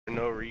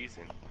no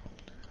reason.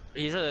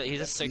 He's a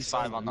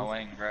 6'5" on the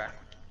wing, bro.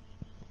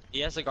 He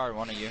has to guard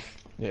one of you.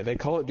 Yeah, they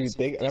call it, dude.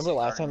 They remember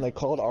last time they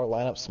called our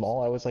lineup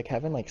small. I was like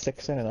having like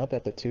 6 and up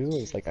at the 2.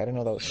 It's like I didn't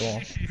know that was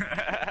small.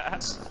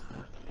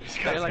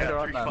 They like to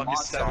run that fucking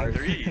 7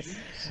 threes.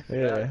 Yeah.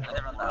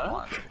 They run that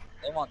one.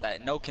 They want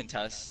that no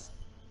contest.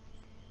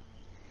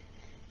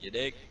 You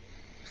dig?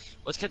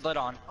 What's kid lit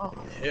on? Oh,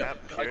 yep.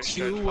 A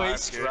two-way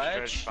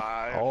stretch?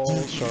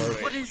 All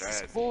sharp. What is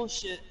this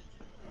bullshit?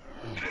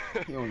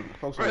 Bro,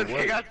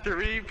 they got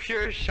 3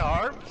 pure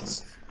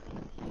sharps?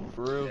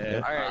 For real?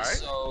 Yeah. Alright,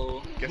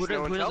 so who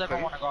does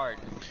everyone want to guard?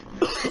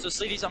 So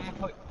Sleeties, I'm gonna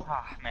put.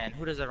 Ah, man,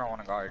 who does everyone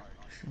want to guard?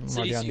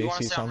 Sleeties, you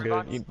want to stay on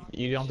good.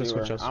 You don't have to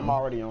switch us. I'm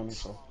already on it,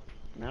 so.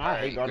 Man, I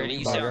hate guarding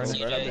you stay on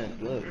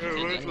CJ.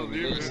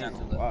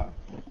 Wow.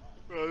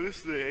 Bro, this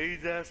is the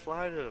AIDS-ass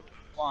lineup.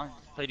 Come on,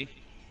 lady.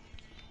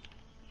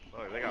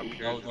 Oh, they got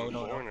pure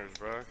corners,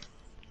 bro.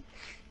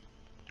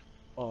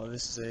 Oh,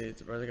 this is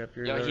AIDS, bro. They got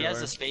pure. Yo, he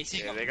has the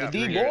spacing. Yeah, they got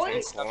the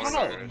D-boys? Oh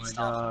my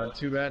god,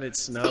 too bad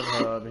it's Snub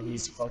Hub and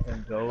he's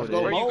fucking goated.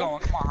 Where you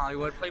going? Come on,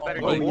 Hollywood. Play better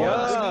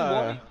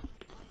defense.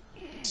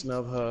 defense.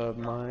 Snub Hub,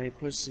 my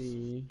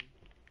pussy.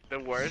 The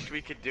worst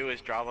we could do is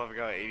drop off and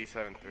go 87-3,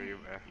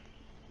 man.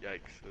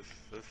 Yikes, this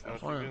is not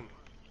too good.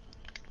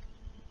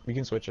 We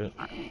can switch it.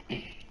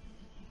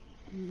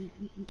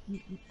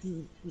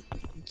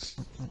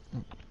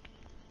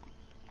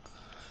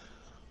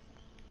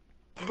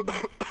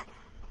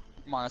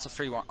 Come on, that's a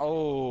free one.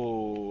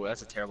 Oh,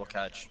 that's a terrible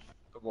catch.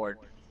 Good board.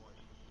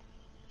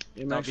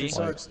 It actually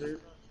sucks, dude.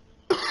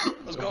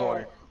 Let's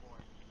go.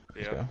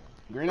 Yeah.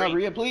 Green up,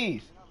 Rhea,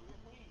 please.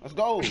 Let's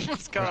go.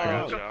 Let's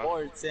go. Good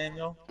board,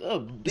 Samuel.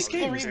 This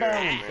game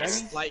rebound,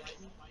 like.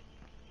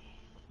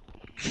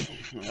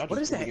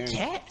 What is that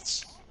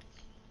catch?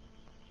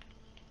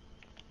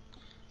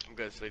 I'm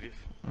good, ladies.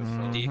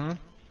 Mm-hmm.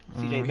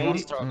 CJ He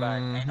wants to throw it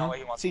back. Ain't no way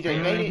he wants to.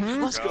 CJ made it.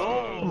 Let's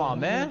go. Come on,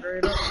 man.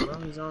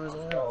 He's on his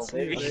way.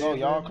 Let's go,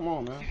 y'all. Come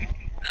on, man.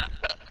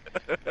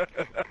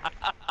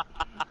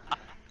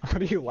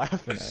 What are you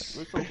laughing at? We're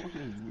so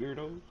fucking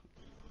weirdos.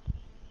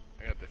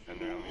 I got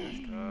defender on me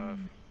and stuff.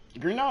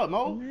 Green up,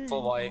 Mo.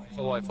 Full white.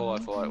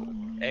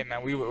 Hey,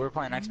 man, we're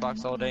playing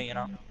Xbox all day, you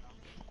know?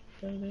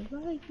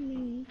 Like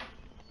me.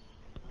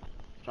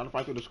 Trying to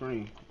fight through the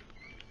screen.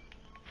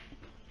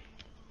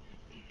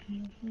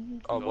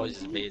 Oh,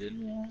 boys is baited.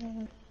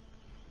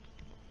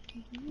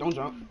 Don't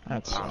jump.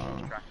 That's You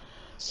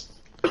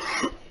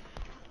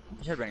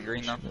should have been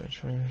green, though.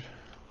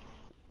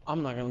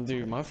 I'm not gonna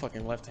do. My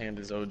fucking left hand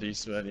is OD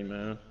sweaty,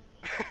 man.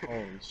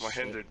 Holy My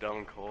hands are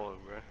dumb cold,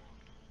 bro.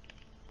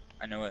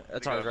 I know it.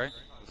 That's ours, right?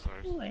 That's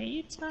ours.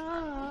 Wait,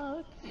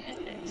 talk.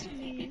 It's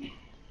me.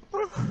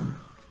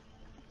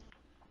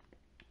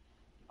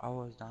 I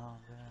was down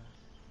there.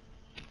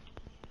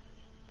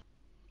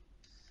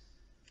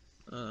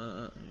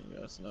 You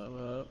got snub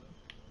up.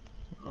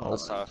 Oh,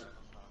 that's tough.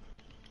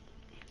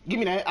 Give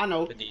me that. I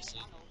know. The DC.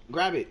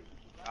 Grab it.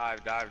 Dive.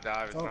 It's not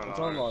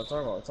ours. It's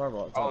our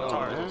ball. Oh, it's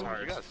ours.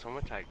 You got so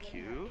much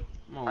IQ.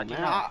 Come on,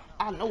 man.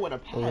 I know what a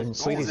pass. Well,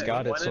 Sleety's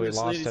got it, so he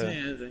lost it.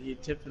 And he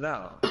tipped it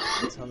out.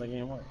 That's how the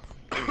game works.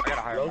 I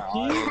gotta hire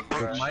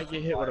Low-key, might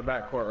get hit with a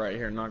backcourt right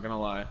here, not gonna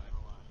lie.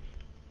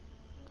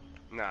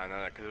 Nah,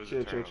 because it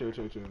was a Chill.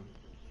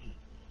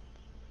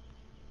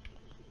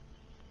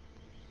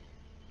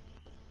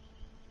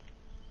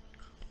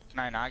 Can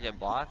I not get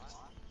blocked?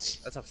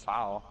 That's a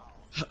foul.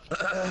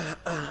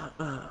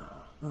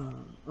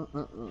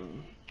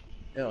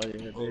 Hell yeah,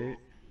 dude.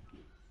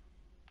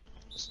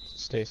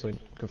 Stay asleep.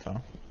 Good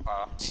foul.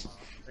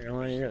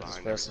 You got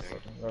special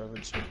fucking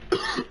garbage.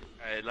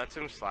 Hey, let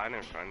him slide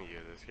in front of you.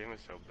 This game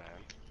is so bad.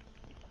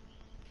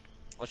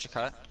 What's your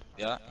cut?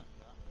 Yeah.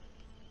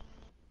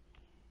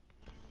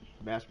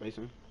 Bass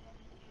spacing.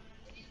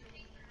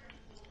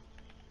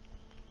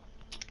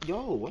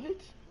 Yo, what?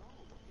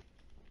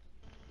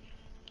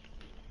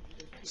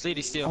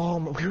 Sleety steal. Oh,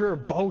 we were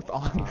both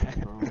on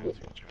that.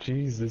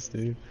 Jesus,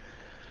 dude.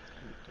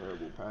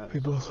 Terrible pass. We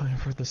both went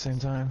for it at the same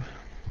time.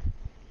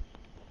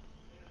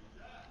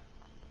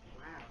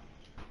 Wow.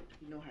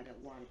 You know how that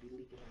water be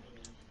leaking out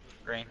here.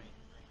 Green.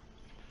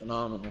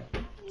 Phenomenal.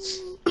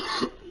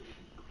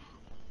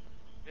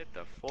 Get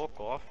the fuck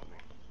off of me.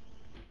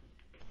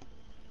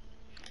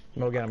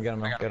 Mo, get him.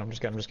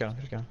 Just get him.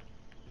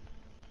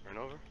 Turn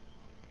over.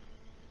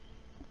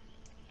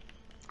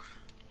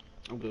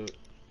 I'm good.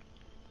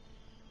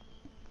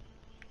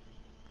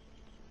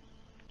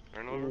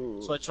 Turn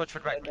over. Switch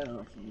back. I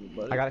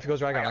got it. If he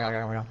goes right, I got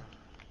him.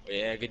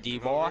 Yeah, good D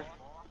boy.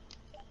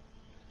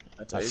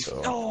 That's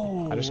so.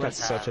 No, I just got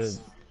such a.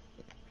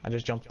 I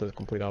just jumped the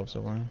complete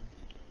opposite way.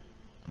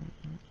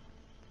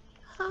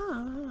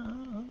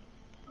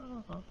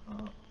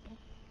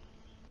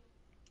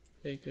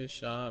 Take a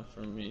shot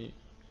from me.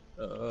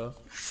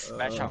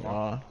 Bad shot,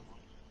 Mo.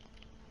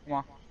 Come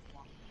on.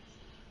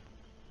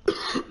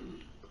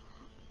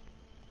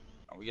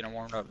 Oh, we getting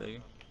warmed up,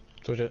 baby.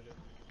 Switch it.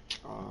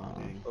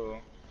 Dang. Oh,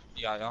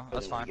 yeah,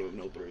 that's fine. Give him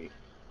no three.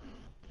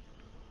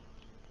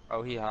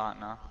 Oh, he hot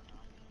now.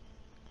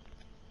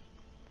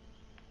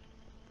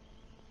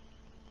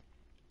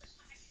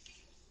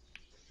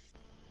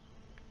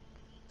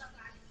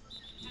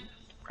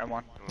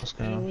 M1. Let's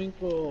go.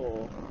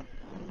 Winkle.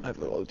 I have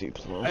the low deep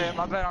slow. Hey,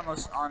 my bet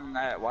on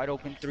that wide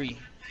open 3.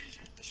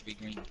 That should be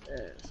green.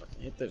 Yeah, fucking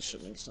hit that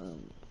shit next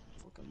time.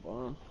 Fucking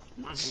bomb.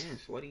 My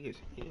hand's sweaty as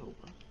hell,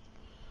 bro.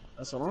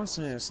 That's what I'm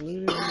saying,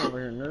 Snooty. I'm over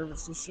here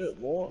nervous as shit,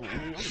 boy.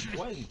 Man, I'm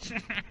sweaty.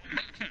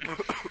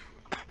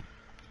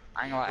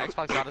 I ain't gonna lie,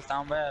 Xbox got us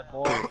down bad,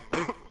 boy.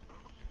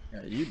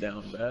 Yeah, you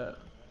down bad.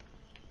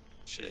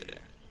 Shit.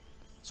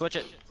 Switch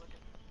it.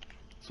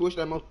 Switch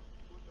that mo.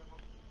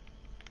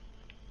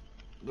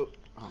 Go.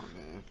 Oh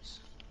man.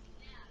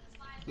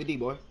 Good D,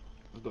 boy.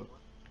 Let's go.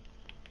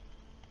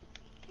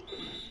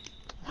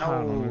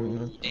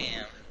 No,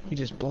 damn. He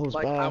just blows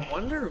Like, by. I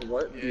wonder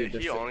what Yeah,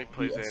 he only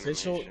plays the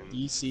official animation.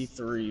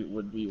 DC3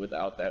 would be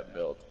without that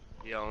build.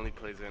 He only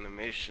plays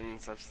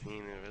animations. I've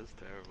seen it. It's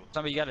terrible.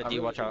 Somebody got a D,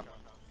 watch out.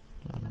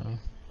 I don't know.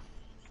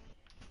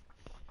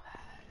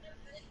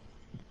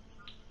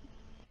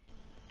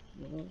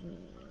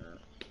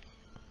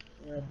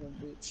 Rapping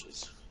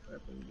bitches.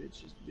 Rapping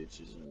bitches,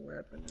 bitches, and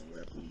rapping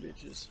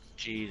bitches.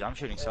 Jeez, I'm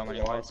shooting so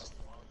many whites.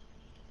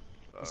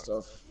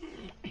 Stuff.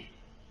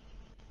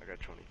 I got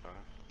 25.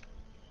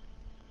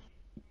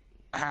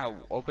 Ow,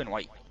 open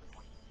white.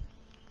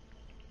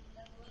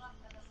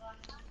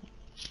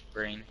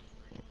 Green.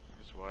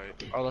 It's white.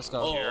 Oh, let's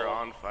go. You're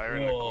on fire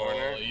in the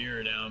corner.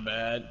 You're down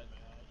bad.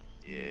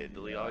 Yeah,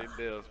 delete all your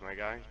bills, my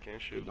guy.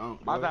 Can't shoot.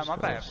 Don't, My bro.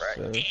 bad,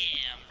 bro. Sis.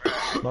 Damn,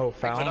 bro. Mo,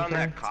 foul Put him on for me?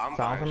 that combine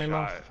Foul for me,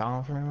 Mo? shot.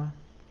 Foul for me, Mo?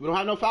 We don't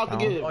have no foul to Oh.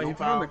 give. Oh, no you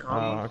foul. found the Oh,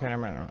 combo. okay,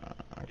 never mind.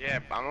 Okay. Yeah,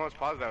 I'm almost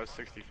positive that was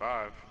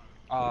 65.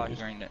 Oh, he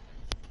greened it.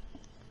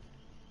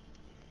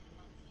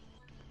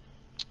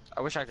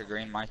 I wish I could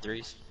green my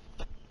 3s.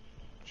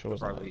 She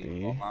was on Probably.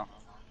 B. Oh, wow.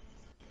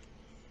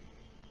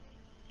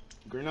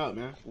 Green up,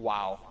 man.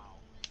 Wow.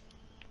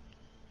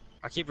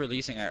 I keep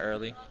releasing it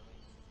early.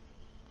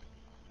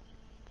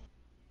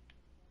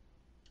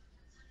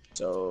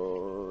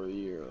 So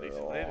you're Release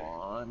it later.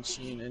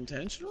 launching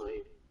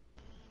intentionally?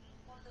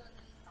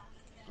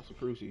 That's a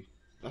crucie.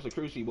 That's a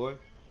crucie, boy.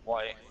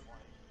 White.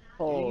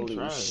 Holy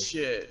trash.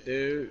 shit,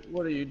 dude.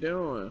 What are you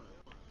doing?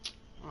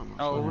 Oh, my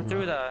Oh, God. who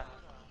threw that?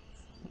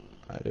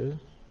 I did.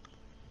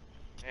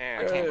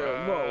 Damn, Hey,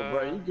 bro.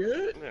 bro, you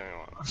good?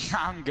 Yeah,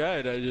 I'm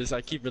good.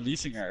 I keep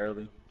releasing it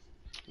early.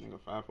 Nigga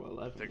 5 for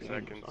 11. 6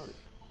 Damn, seconds.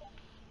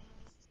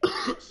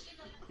 sorry.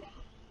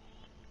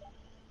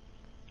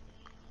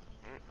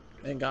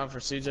 Thank God for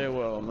CJ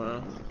Will,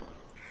 man.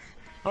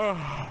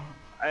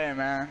 Hey,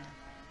 man.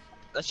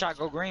 That shot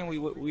go green.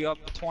 We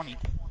up to 20.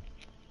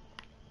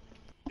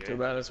 Yeah, Too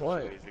bad it's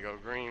white. needs to go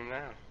green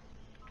now.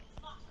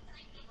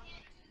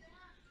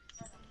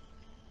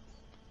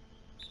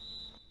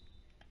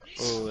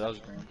 Oh, that was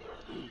green.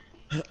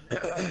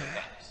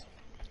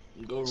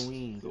 Go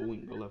wing, go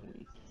wing, go left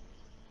wing.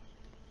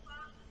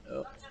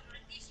 Yep.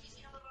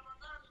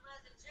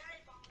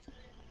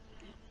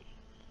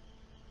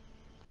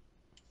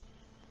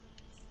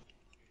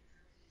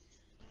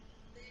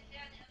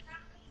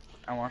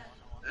 I won.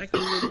 Back in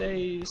the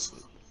days,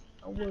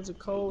 I was a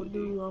cold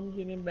dude. I'm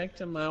getting back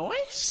to my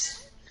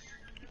wife.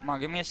 Come on,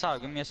 give me a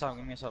sub. Give me a sub.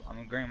 Give me a sub.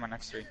 I'm green my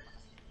next 3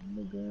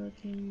 The girl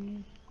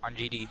came. on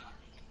GD.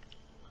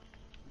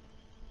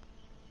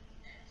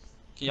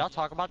 Can y'all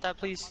talk about that,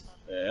 please?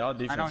 Yeah, y'all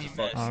defense I know is he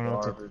fucking missed. I don't know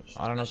what to, garbage.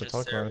 I don't know what to That's talk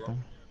just about terrible.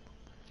 them.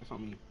 That's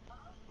on me.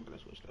 I'm gonna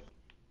switch that.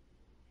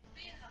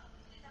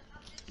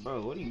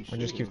 Bro, what are you We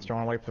just keep shooting?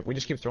 throwing away. We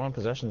just keep throwing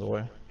possessions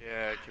away.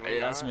 Yeah, can Hey, we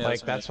that's not? me,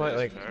 Like that's why,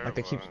 like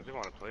they keep. They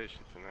want to play shit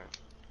tonight.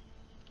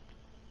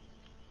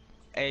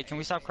 Hey, can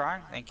we stop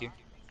crying? Thank you.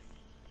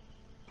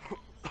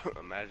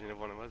 Imagine if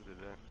one of us did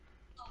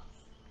that.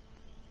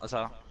 That's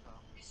how.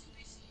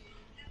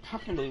 I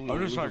can't believe we I'm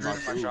just losing not by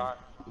greening my 2. shot.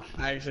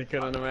 I actually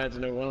couldn't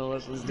imagine if one of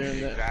us was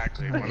doing that.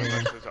 Exactly. One of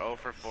us was 0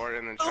 for 4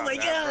 and then shot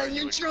that, bro,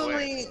 you would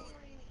quit.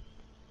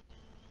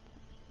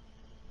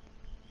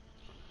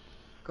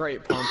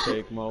 Great pump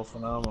fake, Mo.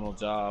 Phenomenal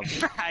job.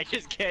 I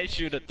just can't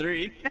shoot a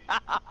 3.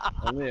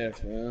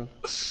 MF, man.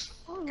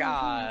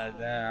 God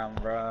damn,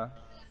 bro.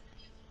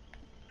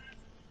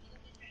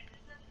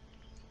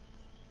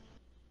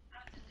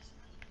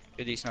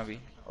 Good D, Snubby.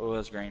 Oh,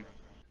 that's green.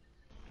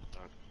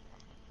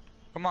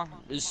 Come on,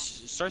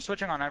 just start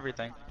switching on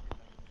everything.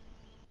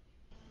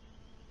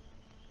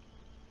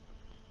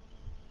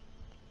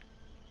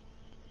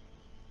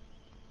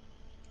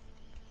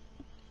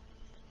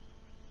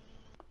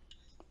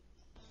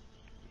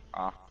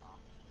 Ah.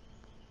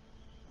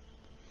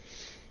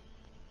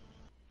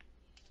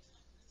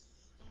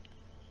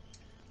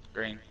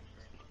 Green.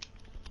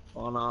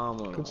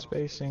 Phenomenal. Good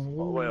spacing.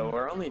 Oh, Woo. wait,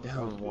 we're only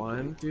down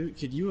 1, dude.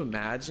 Could you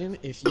imagine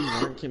if you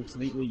weren't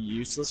completely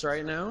useless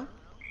right now?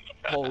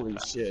 Holy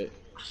shit.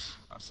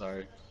 I'm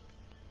sorry.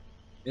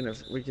 And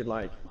if we could,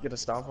 like, get a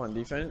stop on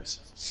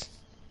defense,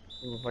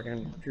 with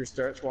fucking pure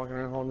stretch walking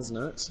around holding his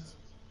nuts.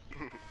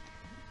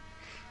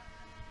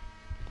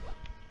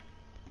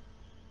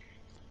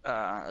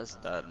 That's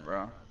dead,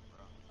 bro.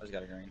 I just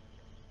got a green.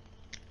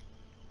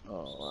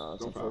 Oh, wow,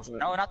 that's Go foul. unfortunate.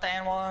 No, not the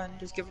N1.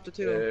 Just give it to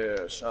 2.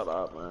 Yeah, shut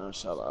up, man.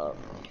 Shut up.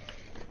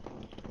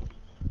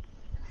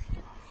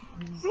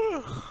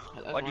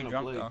 Why'd you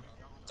jump though?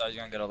 Thought he was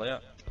gonna get a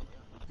layup.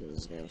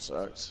 This game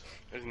sucks.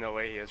 There's no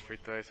way he has free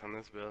throws on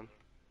this build.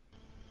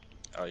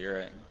 Oh, you're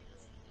right.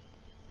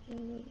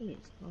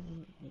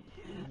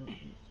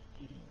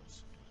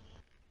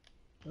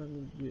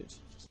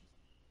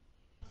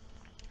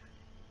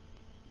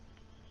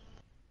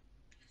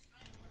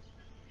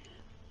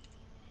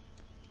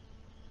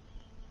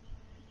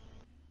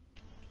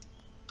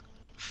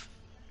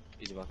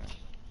 Easy bucket.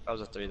 That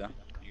was a 3 though.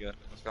 You good?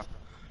 Let's go.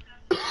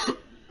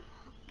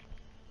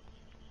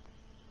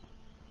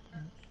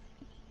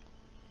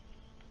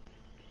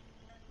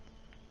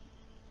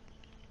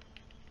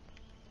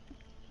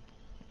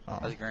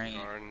 That's green.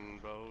 Garden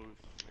both,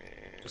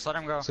 man. Just let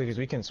him go. Sleegies,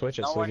 we can switch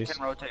it, No one Sleegies.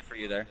 can rotate for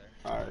you there.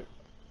 Alright.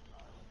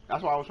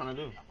 That's what I was trying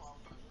to do.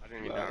 I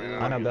didn't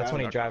even I know, that's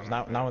when he drives,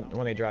 not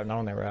when they drive, not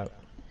when they rap.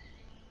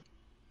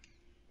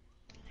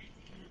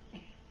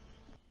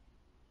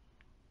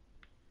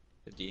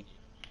 The D.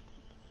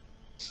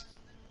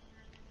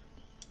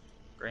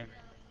 Green.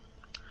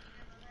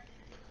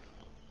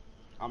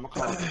 I'm gonna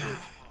call it.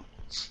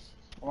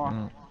 Come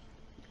on.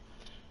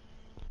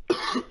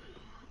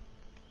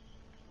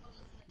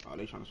 Oh,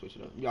 they trying to switch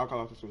it up. Y'all call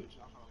off the switch.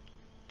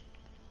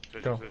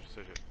 Go. Switch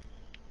it.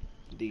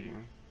 D,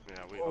 man.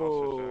 Yeah, we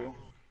all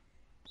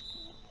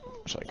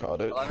switched So I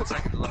called it. 11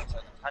 seconds, 11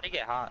 seconds. How'd he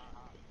get hot?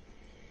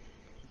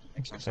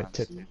 Makes no Cause I sense.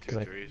 tipped, it. cause 2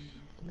 I, threes.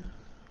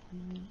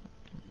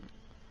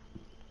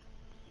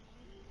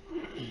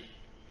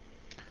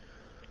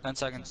 Ten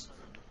seconds.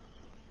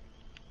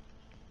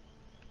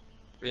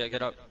 Yeah,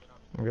 get up.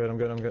 I'm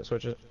good,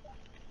 switch it.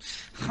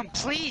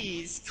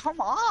 Please, come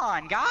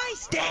on,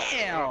 guys, We're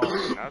damn! not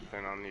guarding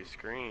nothing on these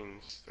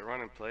screens. They're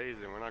running plays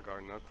and we're not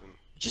guarding nothing.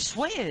 Just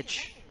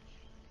switch.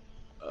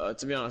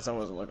 To be honest, I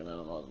wasn't looking at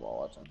him. I was ball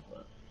watching.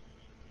 But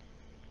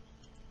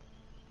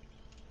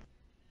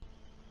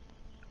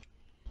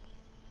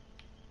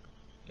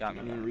Yeah, I'm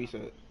gonna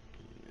reset. Yeah.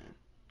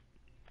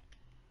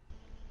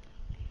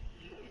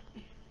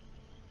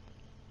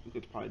 You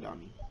could probably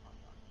down me.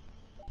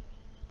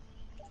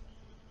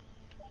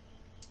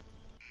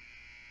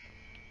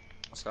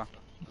 Let's go.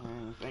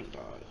 Thank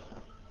God.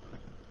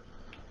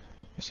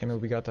 Sammy,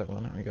 we got that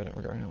one. We got it.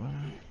 We're guarding it.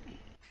 One.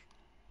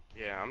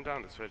 Yeah, I'm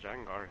down to switch. I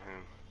can guard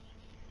him.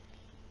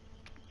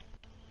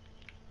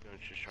 Don't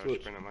just try to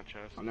Switch. sprint at my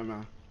chest. Oh, never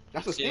mind.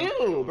 That's a Steal.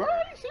 steal, bro.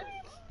 Are you serious?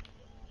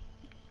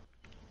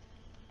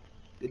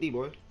 The D,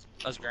 boy.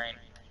 That's green.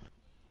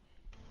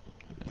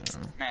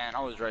 Man,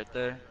 I was right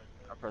there.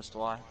 I pressed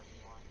Y.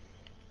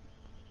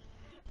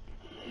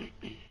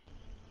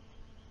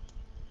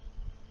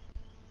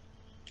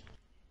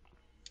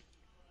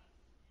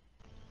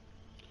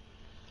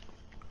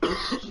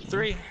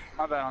 Three.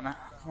 My bad on that.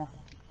 Come on.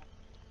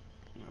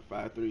 Yeah,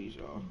 5 threes,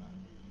 y'all.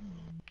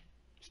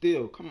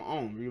 Still, come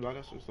on, Reebok.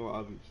 That's just so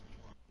obvious.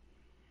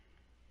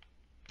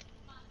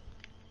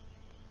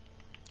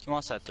 He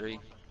wants that 3.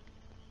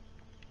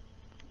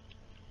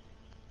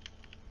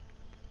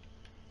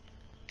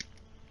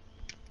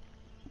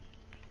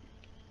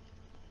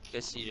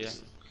 Get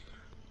CJ.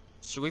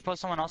 Should we put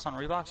someone else on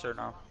Reeboks or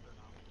no?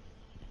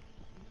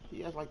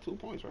 He has like 2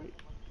 points, right?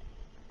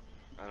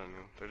 I don't know.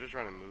 They're just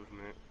running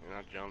movement and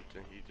I jumped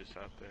and he just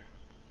out there.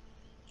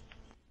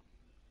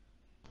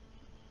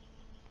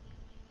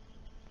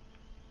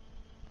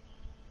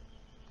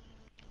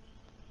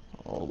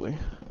 Holy.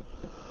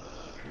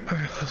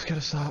 Alright, let's get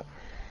a stop.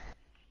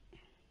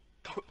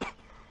 I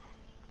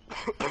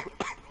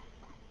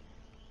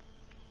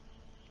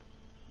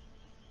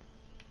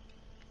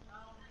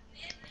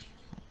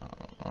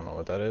don't know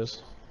what that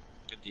is.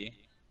 Good D.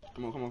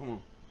 Come on, come on, come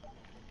on.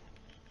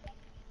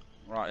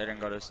 Right, it didn't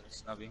go to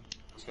Snubby.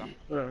 Let's go.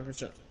 whatever, good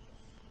shot.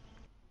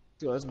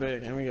 Yo, that's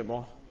big. And we get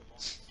ball.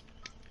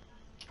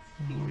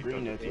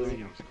 Green that too.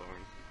 I'm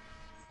scoring.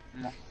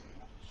 Come on.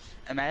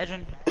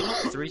 Imagine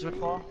 3s would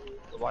fall.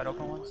 The wide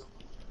open ones.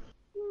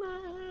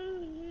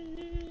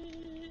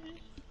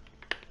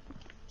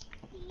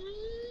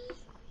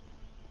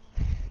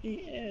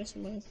 Yes,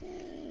 my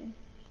friend.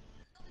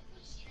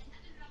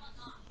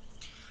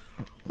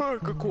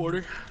 Alright, good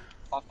quarter.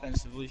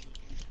 Offensively.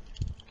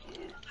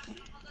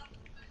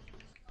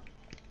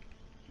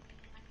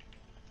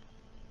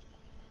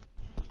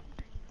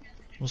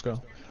 Let's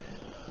go.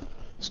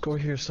 Score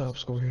here, stop.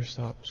 Score here,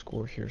 stop.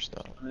 Score here,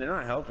 stop. They're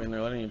not helping.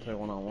 They're letting you play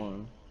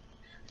one-on-one.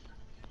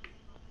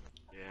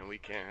 Yeah, and we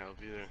can't help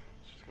either.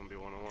 It's just gonna be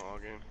 1-on-1 all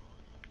game.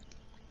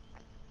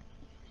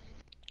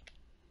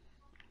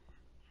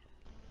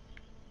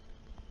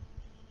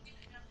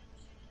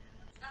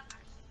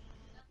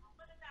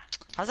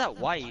 How's that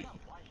white?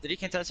 Did he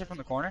contest it from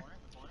the corner?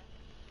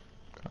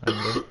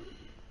 Kinda.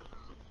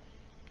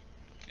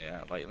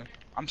 Yeah, lightly.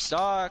 I'm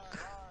stuck.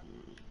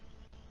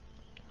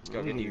 Let's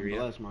go get D-Ria.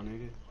 Bless, my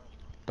nigga.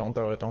 Don't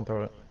throw it, don't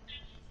throw it.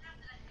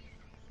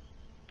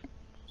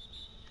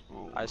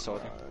 Oh, I saw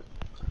him. God.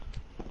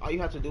 All you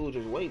have to do is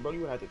just wait, bro.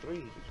 You had the 3.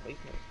 Just wait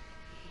that.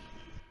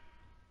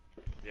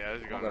 Yeah, I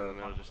was going in the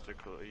middle just to,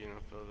 you know,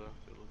 fill the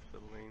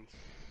lanes.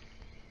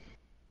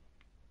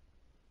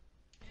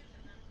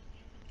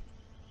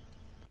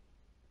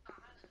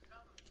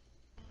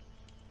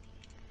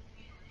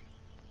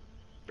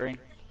 Green.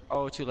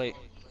 Oh, too late.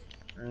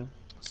 Green.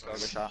 Let's go,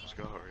 good shot. Let's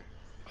go, hurry.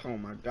 Oh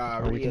my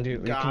God, We can do.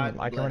 God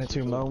I can run it bless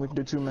you. 2 mo. We can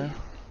do 2 man.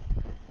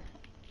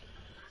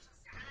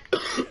 Yeah,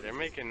 they're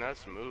making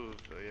nuts moves,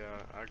 so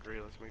yeah, I agree.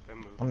 Let's make them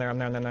move. I'm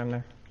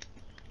there.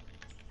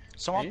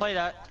 Someone play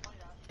that.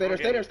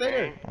 Stay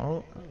there.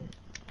 Oh,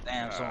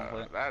 Damn, someone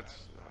play it.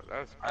 That's.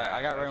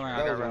 I got right wing. I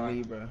That got was right on wing.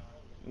 me, bro.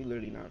 We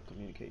literally not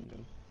communicating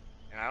though.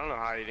 And I don't know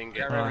how he didn't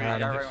get. I got right wing, I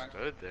got right just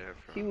wing. stood there.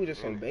 For He was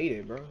just so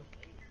baited, bro.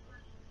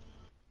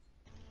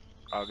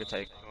 Oh, good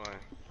take.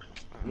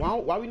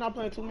 Why we not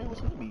playing 2 man with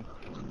Snoopy?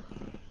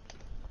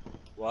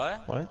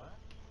 What? what?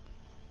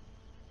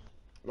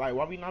 Like,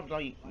 why we not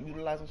like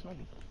utilizing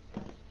Snoopy?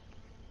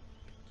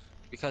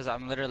 Because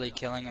I'm literally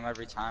killing him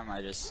every time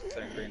I just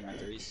couldn't green my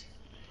threes.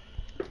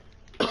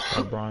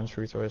 Bronze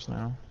free throws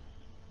now.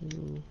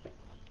 Ooh.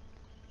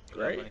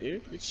 Great,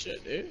 dude. Good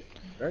shit, dude.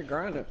 Great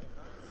grinding.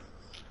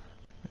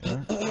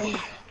 Yeah.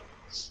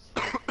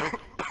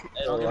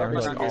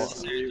 Everybody's like, gonna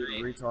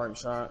get retard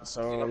shot,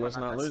 so let's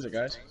not lose it,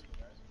 guys.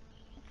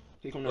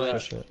 He come Yeah. to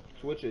left. Shit.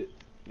 Switch it.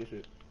 Get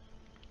it.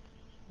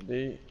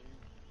 D.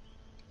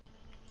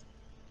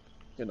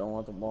 You don't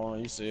want the ball,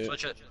 you see it.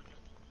 Switch it.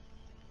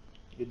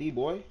 Good D,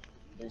 boy.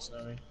 Thanks,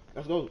 Snowy.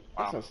 Let's go.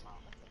 Wow. That's us.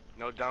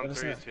 No dumb Let us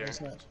threes know, here. let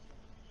us know.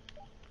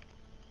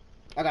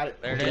 I got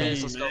it. There it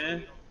is. Let's Man.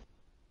 go.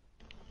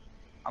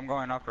 I'm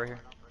going up right here.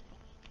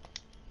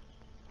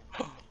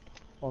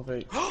 One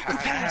fake.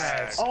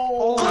 Pass.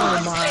 Oh,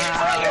 my.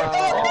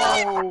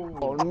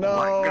 Oh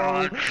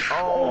no!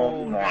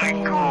 Oh my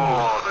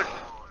God.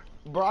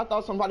 Bro, I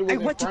thought somebody was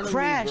in went to front of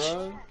crash. me,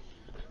 bro.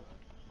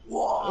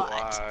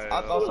 Why?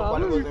 I thought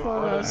somebody was in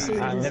front of me.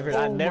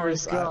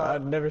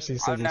 I'd never see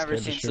I've Siggy never scared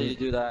to seen City shoot.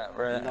 do that,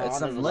 bruh. No, It's I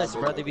some never list, did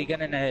bro. that. They be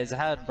getting in his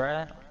head,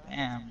 bruh.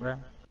 Damn, bruh.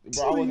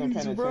 Bro, I wasn't paying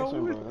attention,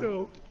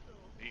 bro.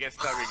 You get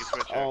stuck, you can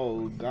switch it.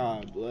 Oh,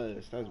 God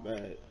bless. That's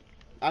bad.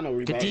 I know Good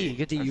rebound. D,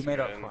 good D. You That's made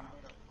up good. for it.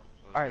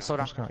 Alright, slow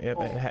down. Yep,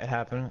 it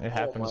happened. It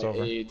happened. It's my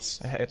over. AIDS.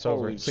 It's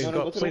over. Holy Please shit.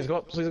 go up. Please go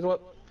up. Please go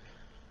up.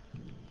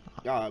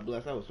 God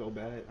bless. That was so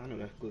bad. I know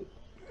that's good.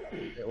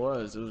 It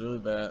was really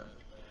bad.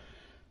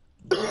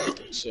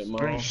 Shit, Mo.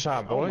 Great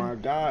shot, Oh boy. my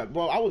God,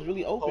 bro, I was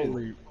really open.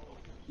 Holy.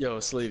 Yo,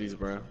 Sleeties,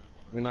 bro.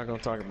 We're not gonna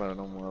talk about it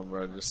no more,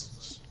 bro.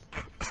 Just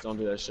don't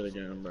do that shit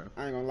again, bro.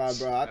 I ain't gonna lie,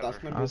 bro. I thought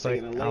Snoopy was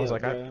like- taking a I was layup,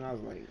 like, bro, and I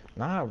was like,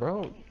 Nah,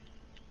 bro.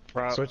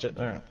 Switch it.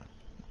 Alright.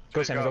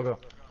 Go, Sammy. Go.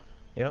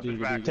 Yep.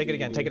 Back. Take it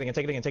again. Take it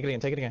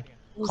again.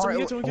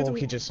 Oh,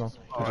 he just sold.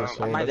 Am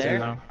I That's it there?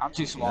 now. I'm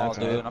too small, That's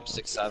dude. it. I'm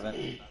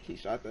 6'7". he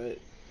shot that.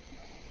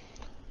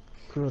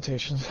 Good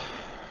rotations.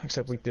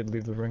 Except we did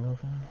leave the ring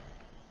open.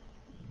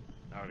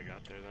 I already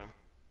got there though.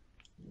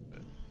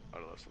 But I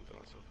would have left something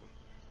else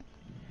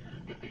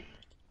open.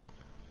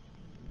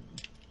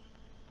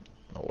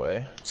 No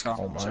way. Let's go.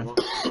 Oh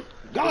my.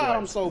 God,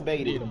 I'm so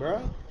baited,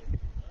 bro.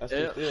 That's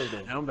Yep. what it feels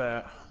though. I'm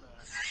bad.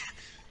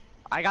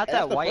 I got That's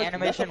that the white first-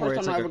 animation where That's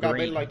it's the first time I like ever a got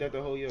baited green. like that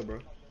the whole year, bro.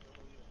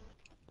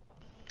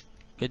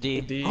 Good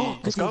D. D.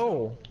 Let's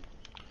go.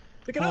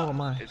 Pick it Oh up.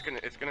 my. It's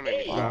gonna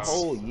make me The foul.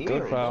 whole year.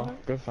 Good foul. bro.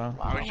 Good foul.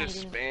 I was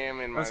just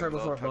spamming my That's right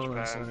little before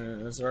bonus.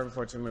 touchpad. That's right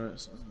before 2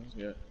 minutes. That's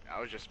good. I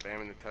was just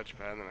spamming the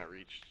touchpad and then I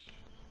reached.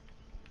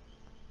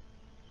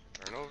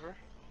 Turnover?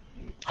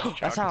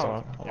 That's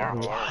how. You're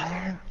horrible.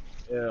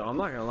 Yeah, I'm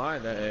not gonna lie.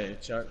 That hey,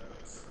 Chuck,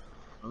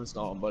 I'm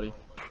installing, buddy.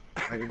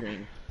 How you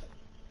doing?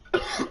 Yeah,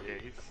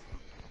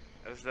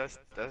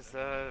 that's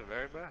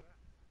very bad.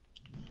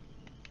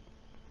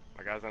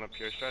 My guy's on a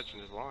pure stretch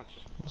and just launched.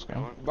 Let's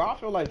go. Bro, I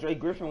feel like Drake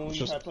Griffin when we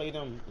Just- had played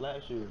them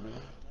last year, man.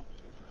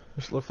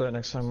 Just look for that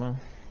next time, man.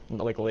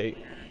 Like late.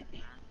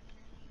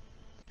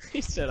 He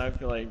said, "I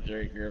feel like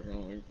Drake Griffin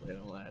when we played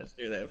him last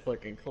year." That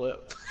fucking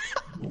clip.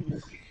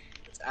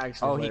 It's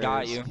actually. Oh, he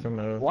got hilarious. you. From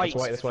the White.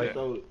 That's white.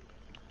 So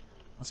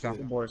Let's go.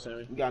 Good board,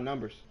 Sammy. we got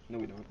numbers. No,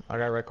 we don't. I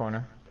got right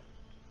corner.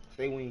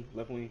 Stay wing,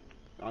 left wing.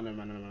 Oh no.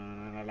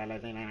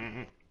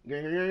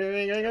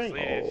 Green.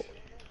 Please.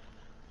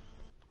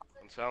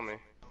 Don't tell me.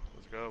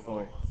 Let's go,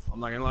 boy. I'm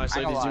not gonna lie. I Say,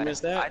 ain't did gonna you lie. miss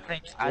that?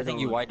 I think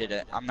you whited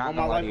it. I'm not On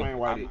my gonna lie life, to I you. ain't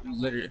whited.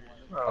 I'm literally.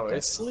 Bro,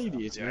 it's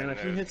Sleeties, Yeah, man. I If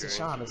know, he it's hits a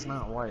green. shot, it's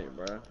not white,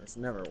 bro. It's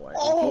never white.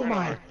 Oh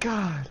my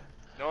god.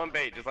 No one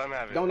bait, just let him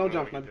have it. No I know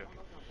jump, what we man.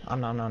 can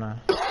do.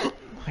 No.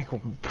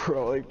 Like,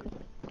 bro, like,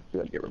 you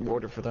gotta get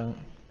rewarded for that.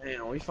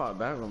 Man, we fought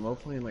back with Mo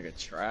playing like a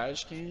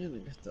trash can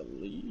and got the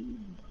lead.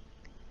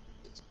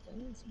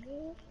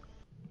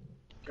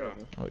 Go.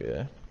 Oh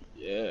yeah.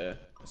 Yeah,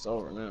 it's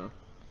over now.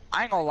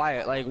 I ain't gonna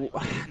lie. Like,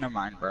 never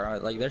mind, bro.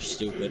 Like, they're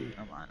stupid.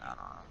 Never mind. I don't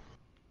know.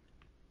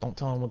 Don't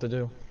tell him what to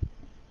do.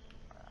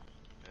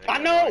 I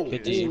know!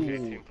 Good D.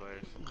 15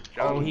 players.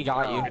 Oh, he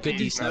got you. Good Good D,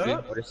 D, Snoopy.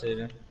 Snoopy. What a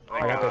decision. I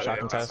got the shot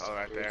contest. Oh,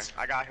 right there.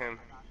 I got him.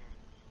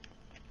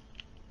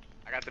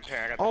 I got the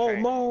pair. Oh,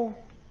 Mo.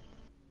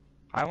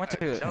 I went to.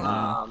 No, don't leave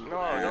Ah,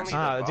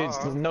 the dude,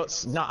 ball.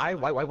 no,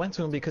 I went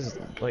to him because,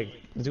 like,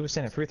 the dude was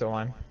standing free throw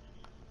line.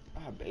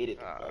 I baited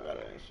the fuck out of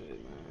that shit,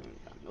 man.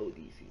 I know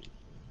DC.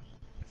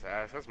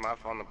 That's my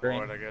fault on the Green.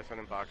 board, I guess. I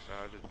didn't box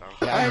out. I just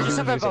dunked. Yeah, Alright, knew just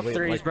he don't was a give up late,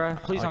 threes, like, bro.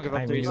 Please don't give I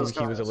up knew threes.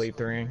 he was a late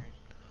three.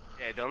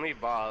 Yeah, don't leave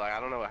ball. Like, I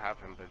don't know what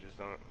happened, but just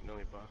don't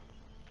leave ball.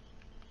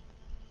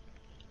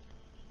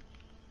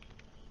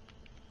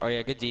 Oh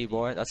yeah, good D,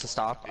 boy. That's a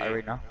stop. I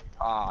already know.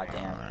 Ah,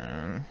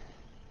 damn.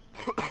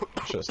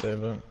 Should've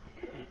saved it.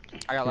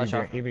 I got last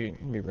shot. He'd be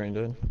brain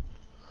dead.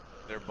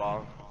 Their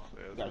ball.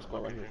 So Got a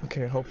score right here.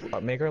 Okay, hope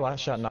make our last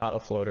shot not a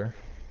floater,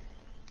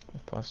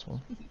 if possible.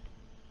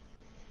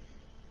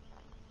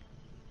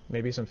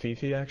 Maybe some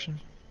Fifi action.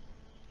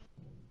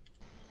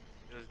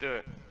 Let's do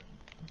it.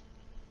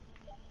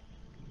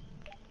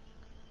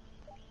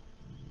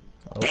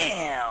 Oh.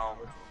 Damn.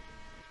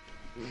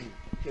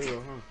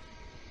 Hell, huh?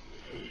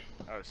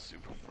 That was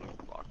super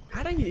fluke block.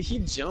 How do he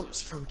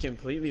jumps from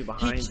completely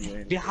behind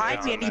you?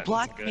 Behind me and he that's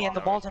blocked good, me and the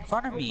though. ball's in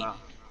front of me.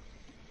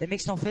 That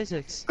makes no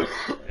physics.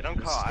 They don't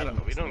call.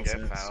 We don't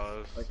get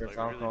fouls. Like your we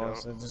foul really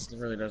calls, don't. it just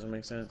really doesn't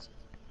make sense.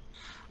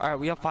 Alright,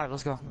 we have 5.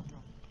 Let's go.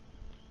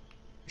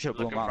 We should've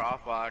blew him Looking for out.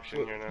 off-ball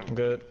action here now. I'm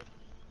good.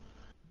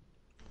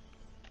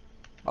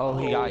 Oh,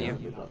 he got you.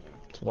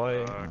 It's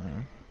white.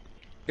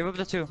 Give up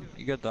the 2.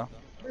 You good though.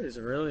 It is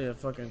really a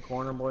fucking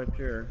corner boy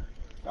pure.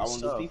 Got one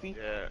So- to Fifi?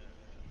 Yeah.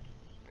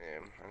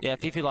 Damn. Yeah,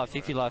 Fifi left.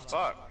 Fifi left.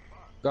 Fuck.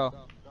 Go.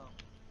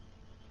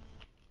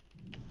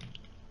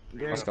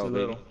 Yeah, Let's go, too baby.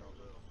 little.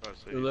 Oh,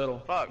 sweet. Too little.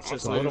 Fuck. It's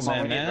just my little fault.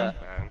 man, man.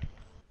 Bad.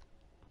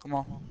 Come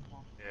on.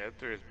 Yeah, that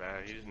 3 is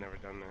bad. He's never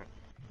done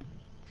that.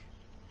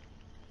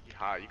 You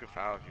hot. You can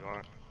foul if you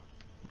want.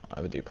 I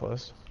have a D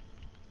plus.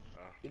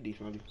 Good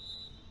defense.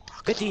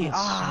 Good D.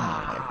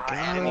 Ah.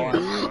 Didn't Damn.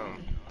 even know.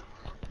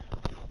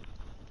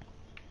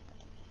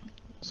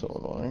 So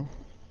annoying.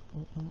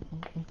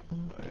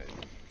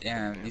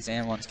 Damn, these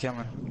and1's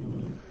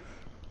killing.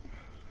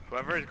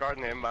 Whoever is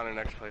guarding the inbounder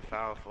next play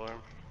foul for him.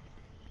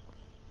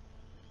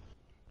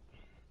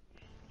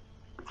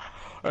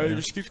 Alright,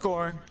 just keep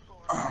scoring.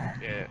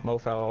 Yeah. Mo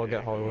foul, I'll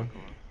get Hollywood.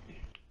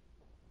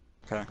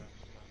 Okay.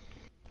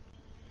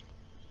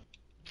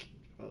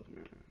 Oh,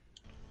 man.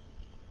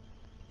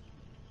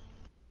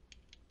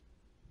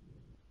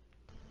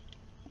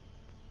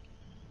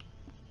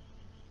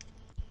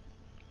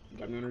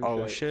 Got me on the Oh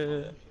reset.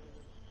 shit.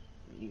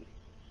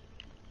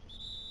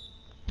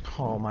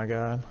 Oh my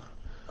god.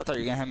 I thought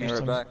you were gonna hit me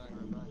right back.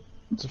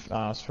 It's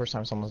the first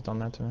time someone's done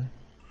that to me.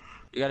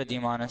 You got a D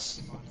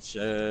minus.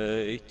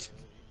 Shit.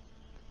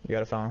 You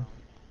got a foul.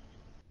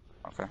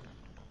 Okay.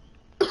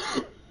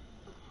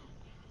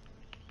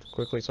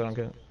 Quickly so I don't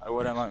get it. I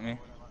wouldn't let me.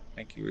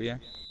 Thank you, Rhea.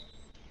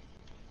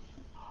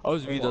 Oh, it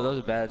was me though. That was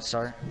a bad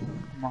start.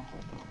 Come on.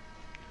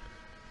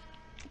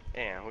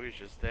 Damn, we was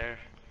just there.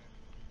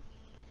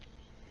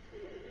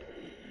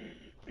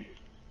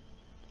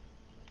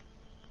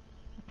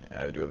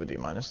 Yeah, I do have a D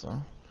minus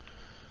though.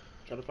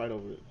 Try to fight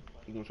over it.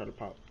 He gonna try to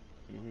pop.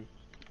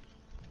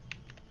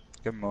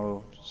 Good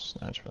move.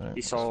 Snatch for it.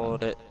 He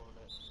sold it.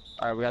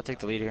 Alright, we gotta take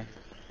the lead here.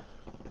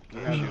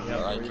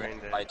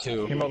 By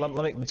 2. Hey Mo, let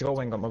me let's go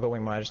wing. I'm gonna go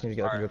wing. I just need to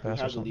get like, a good He pass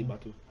or has the lead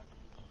something. by 2.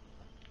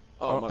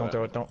 Oh, my Don't bad.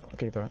 throw it. Don't.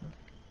 Okay, throw it.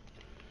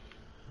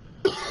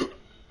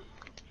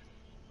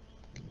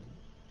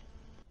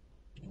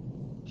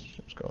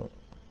 Just go.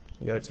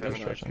 You got Seven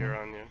to right stretch here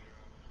on. on you.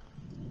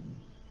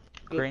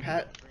 Good Green.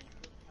 pat.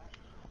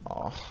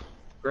 Oh,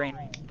 Green.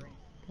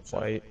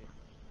 white.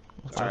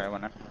 Alright, I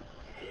went in.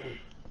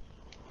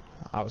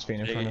 I was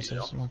feeding for an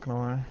assist. I'm not gonna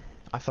lie.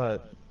 I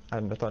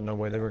thought no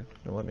way they were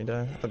gonna let me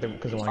die. I thought they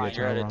because they want to Fine, get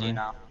you're at turnover a on D me.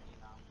 now.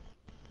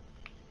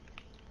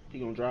 He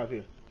gonna drive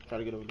here. Try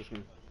to get over the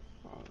screen.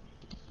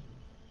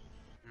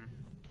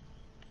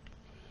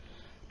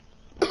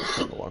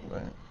 Trying to walk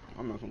back.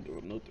 I'm not gonna give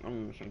him no.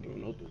 I'm not gonna give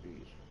him no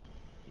threes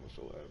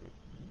whatsoever.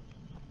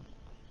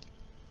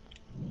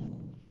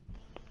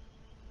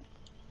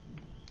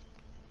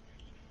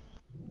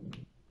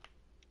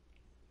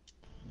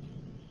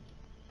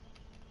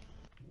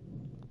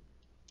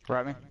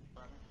 Right me.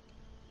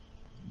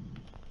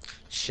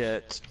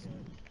 Shit.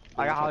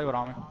 I got Hollywood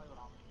on me.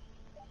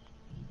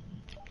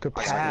 Good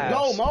I got pass.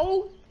 Go, Mo!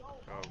 Oh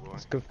boy.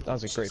 Good. That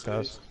was a great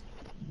pass.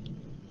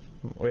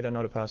 Wait, I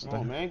know to pass it Oh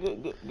there. man,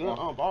 good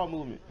ball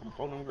movement.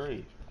 Hold on,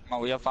 grade. Come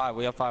on, we have 5.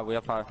 We have 5. We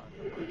have 5.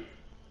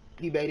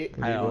 He baited.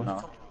 I don't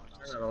know.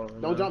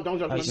 Don't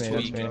jump. That's He's me.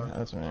 That's tweaking. me.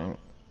 That's me.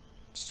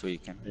 Just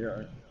tweaking. You're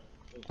right.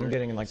 I'm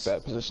getting in like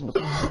bad position to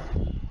play.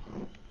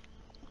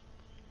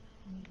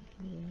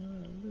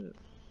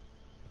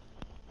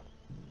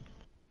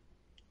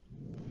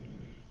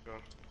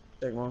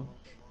 Take one.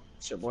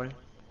 Shit, boy.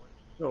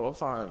 Yo, what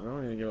 5? I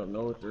don't even give up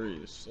no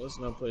threes. Let's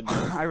not play.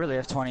 I really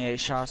have 28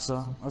 shots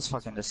though. That's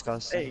fucking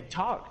disgusting. Hey,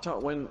 talk.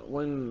 When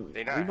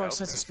They not Rematch sets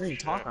helping the screen,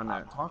 for talk shit. on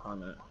that. Talk on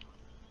that.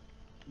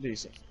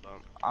 Decent.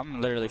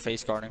 I'm literally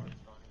face guarding.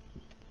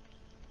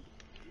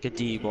 Good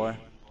D, boy.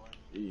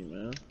 E,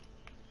 man.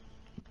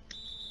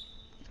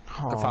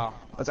 Oh, foul.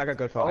 I got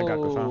good foul. I got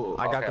good foul.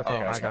 I got Okay, good foul.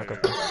 okay, I got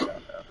okay. good foul.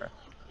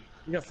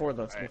 You got 4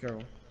 left. Be Alright.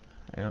 careful.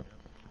 Yeah.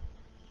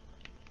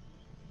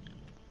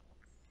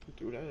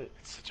 Through that.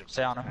 It's such a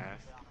Stay on him. pass.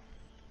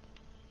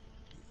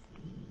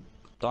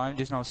 Don't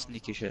even do no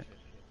sneaky shit.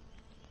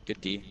 Good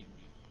D.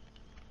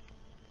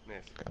 Miss.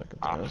 Got a good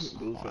Ah. pass.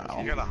 Blue Wow.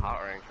 You got a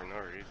hot rank for no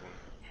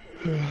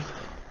reason.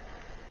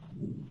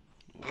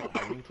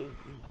 I mean too.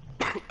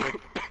 Damn,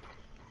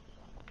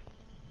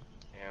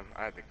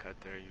 I had to cut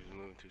there. You was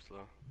moving too slow.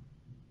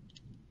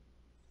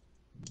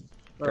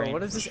 Bro,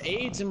 what is this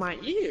AIDS in my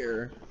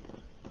ear?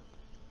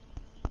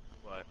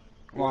 What?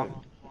 Come on.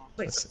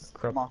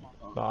 Come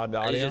on. The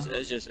audio.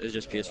 It's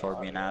just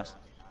PS4 being ass.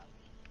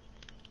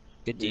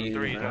 Good No D.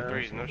 threes, no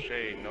threes, no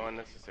shade, no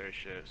unnecessary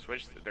shit.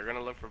 Switch. They're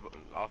gonna look for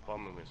off-ball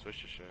movement. Switch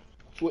the shit.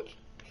 Switch.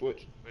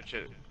 Switch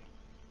it.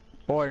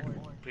 Boy.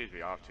 Please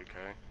be off 2K.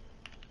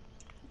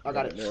 I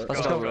got it.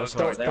 Let's go, bro.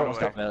 They almost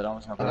got me. I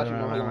got you.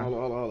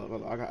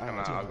 Hold on. I Come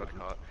on, I'll go to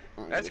call it.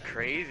 That's it.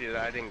 crazy that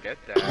I didn't get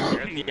that.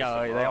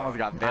 Yo, they almost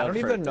got I bailed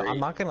don't for even know. three. I'm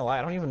not gonna lie.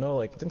 I don't even know.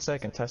 Like, it didn't say I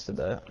contested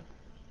that.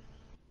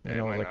 You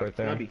know, like right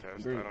there. Might be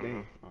Test, green I don't thing.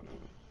 know.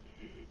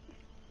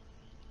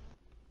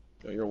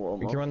 Yo, your world,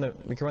 We can run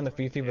the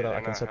Fifi, but Yeah, I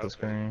they're can not set the helping.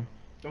 screen.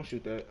 Don't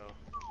shoot that.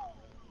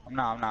 I'm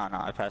not.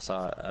 I passed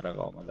out of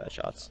all my bad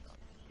shots.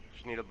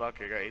 Just need a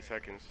bucket. Got 8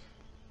 seconds.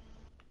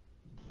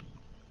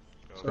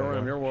 Go. So we're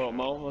in your world,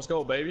 Mo. Let's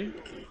go, baby.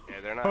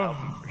 Yeah, they're not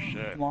helping for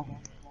shit. Come on.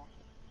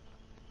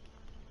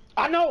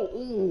 I know.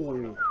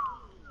 Ooh.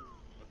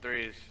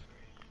 Threes.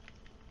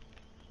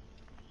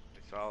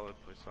 Play solid.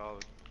 Play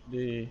solid.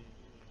 D.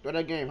 Go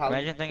that game, Holly.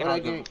 Imagine thinking Go I'll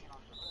that game.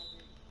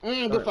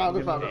 give. Good foul.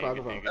 Good Good D, foul.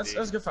 good D.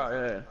 That's good foul,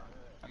 yeah.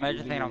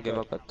 Imagine thinking I'll give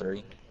up a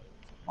 3. Come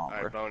on,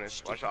 Alright, bro.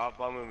 bonus. Watch the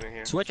off-ball movement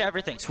here. Switch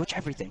everything.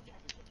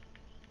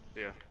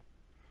 Yeah.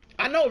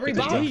 I know. D,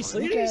 Rebound.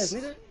 sleeves.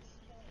 Nigga.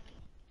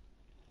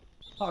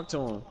 Talk to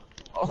him.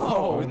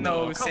 Oh,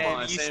 no, come Sam,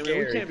 on, you Sammy.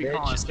 scary, We can't be bitch.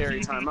 calling scary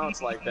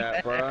timeouts like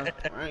that, bro.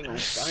 I ain't gonna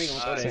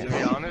throw To that.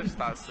 be honest,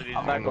 thought City's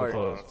I'm gonna back go close.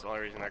 close. That's the only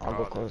reason I I'll go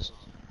called it. close.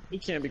 You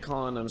can't be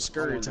calling them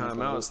scurry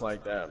timeouts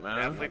like that, man.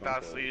 Definitely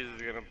thought City's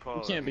is gonna pull.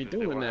 You can't be because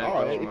they doing went that,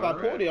 off. Oh, bro. if I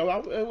pulled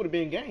it, it would have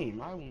been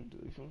game. I wouldn't do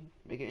it.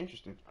 Make it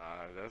interesting.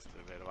 That's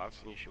debatable. I've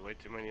seen you shoot way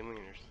too many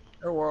leaners.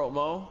 Your world,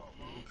 Mo.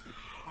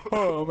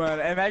 Oh, man.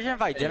 Imagine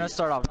if I didn't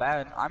start off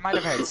bad. I might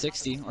have had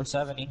 60 or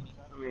 70.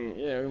 I mean,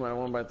 yeah, we might have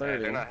won by Yeah,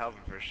 30. they're not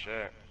helping for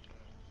shit.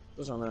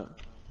 What's on that?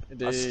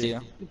 That's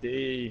steal.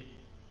 D.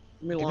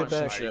 Let me Give it launch some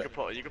back. Alright,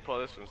 shit. you can pull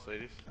this one,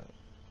 ladies.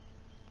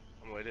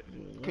 I'm with it.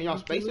 Can y'all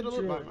space it a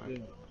little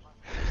bit?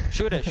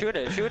 Shoot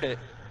it.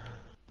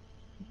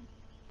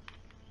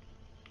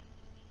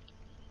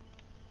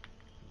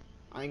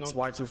 I ain't That's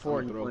gonna. Y24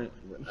 I'm you throw. playing.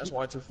 That's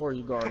Y24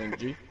 you guarding,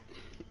 G.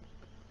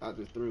 I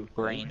just threw. You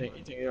Green.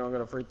 think you don't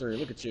got a free 3?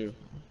 Look at you.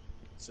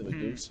 Silly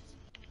goose.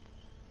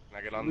 Can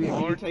I get on the You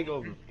board? take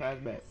over. Pass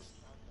back.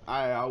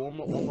 Alright, one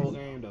more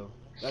game though.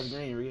 That's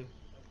green, Rhea.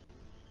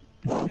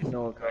 You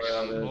know what color Get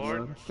on that the is, board.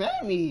 man.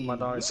 Sammy. My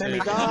dog Sammy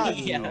said- God.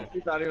 Yeah. He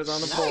thought he was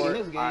on the Now in board.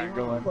 this game, Alright,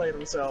 go huh? on. Played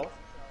himself.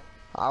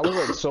 I was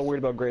like so worried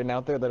about grading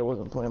out there that it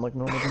wasn't playing like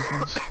normal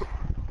defense.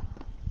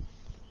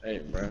 Hey,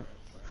 bro.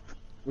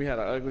 We had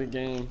an ugly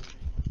game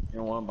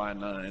and won by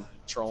 9.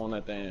 Trolling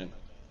at the end.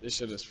 This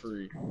shit is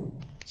free.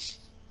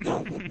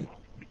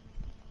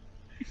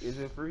 Is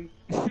it free?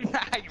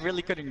 I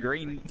really couldn't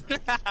green.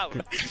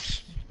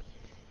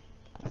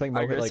 I think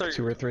Mo Okay, hit like so-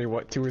 two or three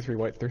white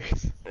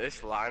threes.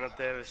 This lineup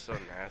there is so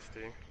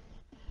nasty.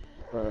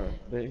 Bro,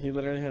 he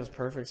literally has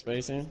perfect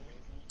spacing,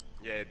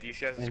 Yeah, DC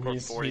has to and score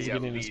he's 40 at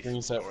getting a least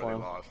screen set before for they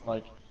him. lost.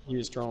 Like, he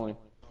is trolling.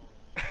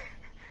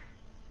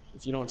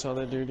 If you don't tell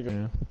that dude to go.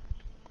 Yeah.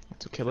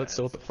 So Killet's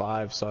still at the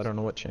 5, so I don't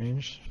know what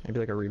changed. Maybe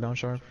like a rebound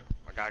sharp.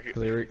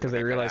 Because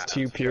they realized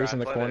two Piers in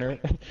the corner.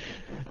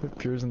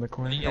 Piers in the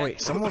corner. Yeah. Oh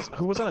wait,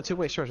 who was on a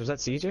two-way stretch? Was that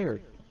CJ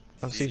or?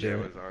 Oh, CJ.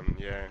 was on,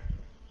 yeah.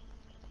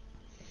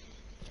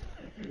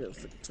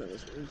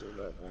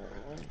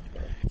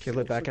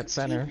 Killet back at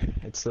center.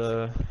 It's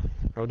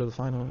road to the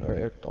final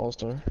or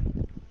All-Star.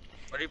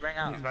 What do you bring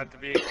out? He's about to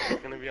be,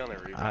 gonna be on the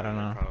rebound. I don't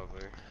know.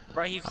 Probably.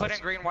 Bro, he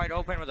couldn't green wide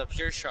open with a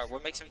pure shot.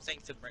 What makes him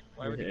think to bring?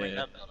 Why would he bring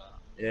Yeah. that build out?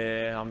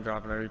 Yeah, I'm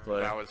dropping a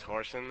replay. I was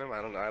horsing them.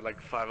 I don't know. I had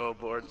like 5-0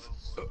 boards.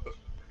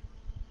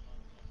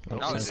 Oh,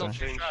 No, it's still okay.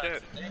 pure Change shots.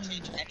 shit. They didn't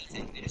change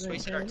anything. They just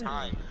wasted our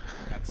time.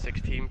 Got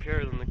 16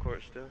 pairs on the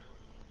court still.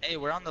 Hey,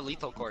 we're on the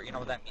lethal court. You know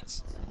what that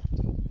means?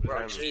 We're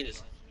on Random.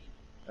 cheese.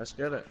 Let's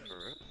get it. For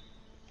real.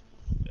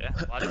 Yeah.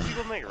 Why do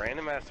people make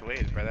random ass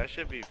weights, bro? That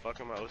should be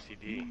fucking my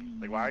OCD.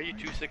 Like, why are you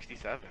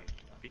 267?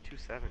 Be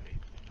 270.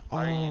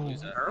 Why do you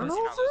use that? Turnover?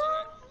 Pussy not losing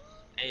it.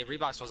 Hey,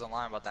 Reeboks wasn't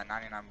lying about that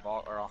 99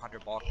 ball or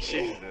 100 ball.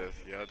 Jesus,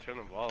 yo, turn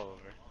the ball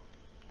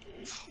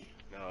over.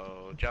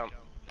 No, jump.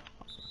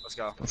 Let's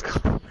go. Let's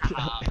go.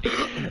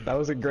 That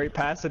was a great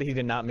pass that he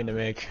did not mean to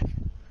make.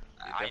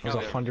 I That was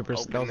know.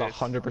 100%. That was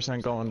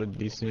 100% going to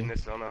DC.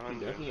 Witness on 100.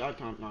 Definitely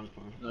icon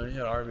non-fun. No, he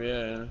had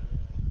RBA.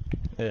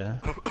 Yeah.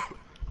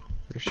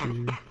 For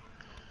sure.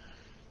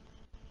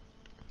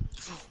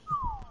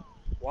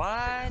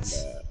 What?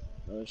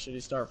 Should he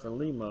start for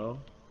Limo?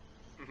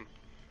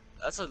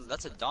 That's a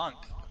dunk.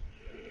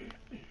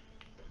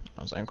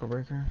 That was ankle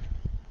breaker.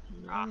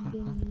 Ah,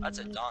 that's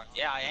a dunk.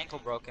 Yeah, I ankle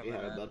broke him. He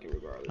had a man. bucket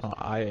regardless. Oh,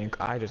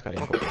 I just got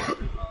ankle breaker.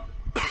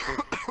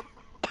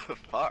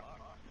 Fuck.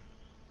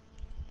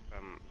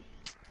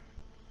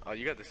 Oh,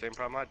 you got the same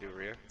problem I do,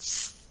 Rhea.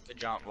 Good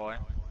job, boy.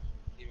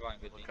 You going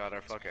good. Got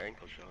our fucking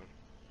ankle showing.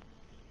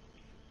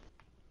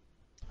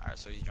 Alright,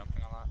 so he's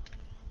jumping a lot.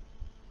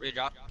 Read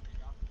drop.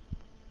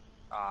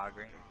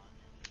 Green.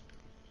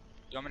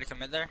 You want me to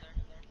commit there?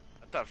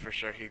 I thought for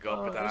sure he'd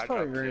go for that. It's I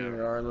probably dropped green too.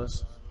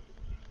 regardless.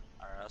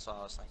 Alright, that's all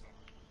I was thinking.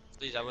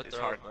 Please, I would It's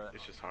throw hard. it, but...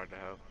 It's just hard to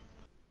help.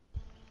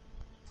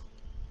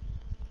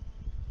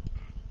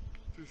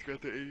 Just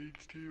got the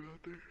AIDS team out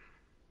there.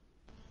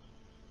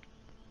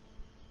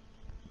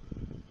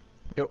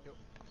 Yep.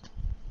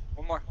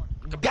 One more.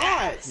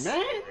 God,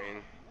 man!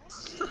 Green.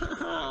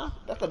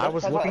 I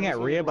was looking at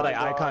Rhea, but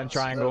I icon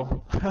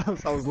triangle.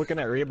 I was looking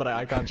at Rhea, but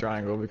I icon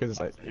triangle because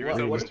like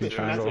Rhea was too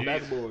triangle.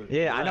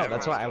 Yeah, I know.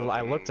 That's why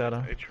I looked at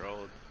him. They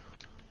trolled.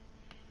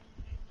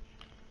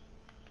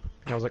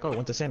 I was like, oh, I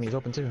went to Sammy. He's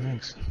open too.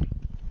 Thanks.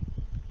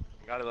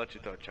 Gotta let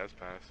you throw a chest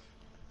pass.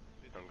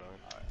 Please don't go in.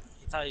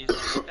 He thought he was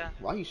gonna shoot that?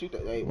 Why you shoot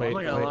that? Hey, Wait, I'm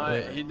not gonna lie,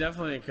 wait. he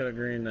definitely could have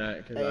greened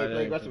that. Cause hey, I play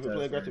didn't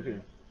aggressive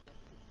here.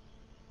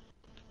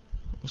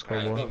 Let's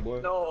go,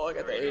 boy. No, I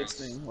got the AIDS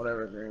thing.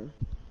 Whatever, green.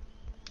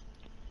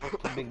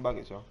 Big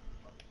buckets, y'all.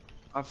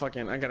 I got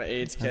an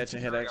AIDS catch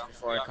and hit X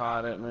before I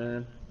caught it,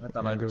 man. I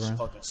thought I just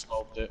fucking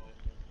smoked it.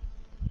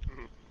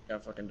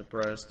 Got fucking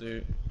depressed,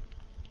 dude.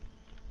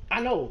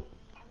 I know.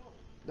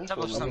 That's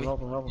Help what me. we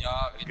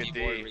do. Good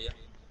D. D.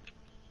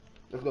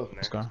 Let's go.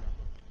 Let's go.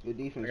 Good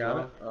defense, I got y'all.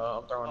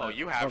 it. I'm throwing Oh, it.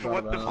 you have it? I'm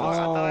What the throwing fuck? I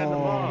thought I had the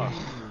ball.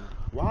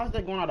 Why is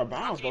that going out of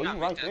bounds, though? You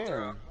right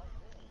there.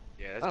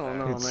 Yeah, that's I don't bad.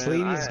 know, Dude, man.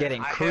 Sleevy's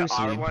getting I hit crucial.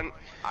 R1.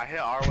 I hit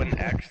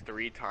R1X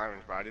 3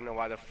 times, bro. I didn't know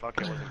why the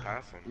fuck it wasn't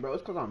passing. Bro,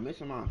 it's because I'm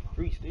missing my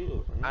free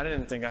steals. I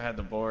didn't think I had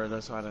the board,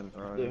 that's why I didn't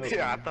throw it.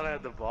 Yeah, I thought I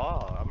had the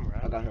ball. I'm I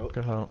right. got help.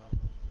 Good help.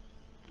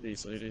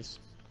 These ladies.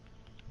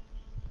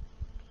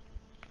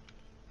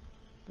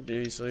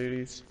 These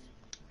ladies.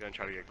 Gonna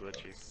try to get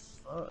glitchy.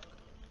 Fuck.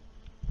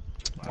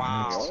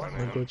 Wow.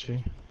 No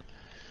Gucci.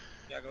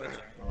 Yeah, go ahead.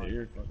 Oh,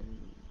 you're fucking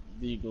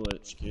the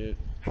glitch, kid.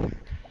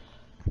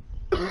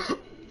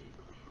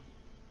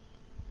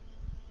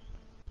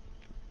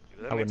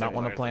 I would not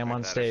want to play him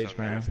on stage,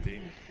 man.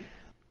 Nasty.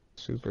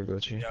 Super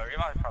Gucci. Yo, he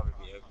might probably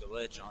be a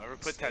glitch on Never the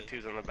put stage.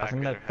 tattoos on the back. I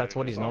think of their that's head.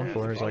 what he's known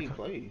for. Is That's all like, he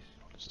plays.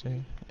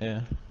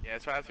 yeah. Yeah,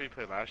 that's why after we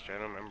played last year,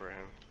 I don't remember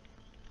him.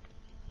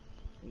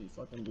 You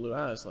fucking blew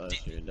ass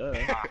last year, duh.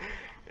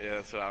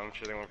 Yeah, so I'm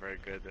sure they weren't very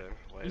good then.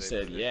 You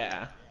said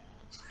yeah.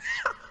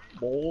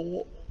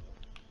 Bull.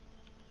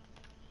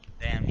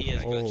 Damn, he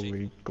is glitchy.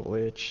 Holy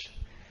glitch.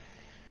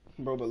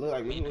 Bro, but look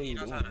like this is what He he's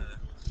knows doing.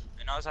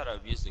 he knows how to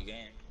abuse the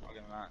game. I'll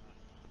give him that.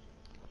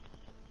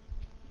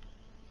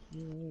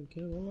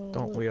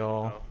 Don't we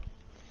all?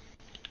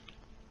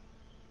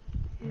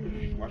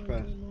 Watch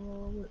pass.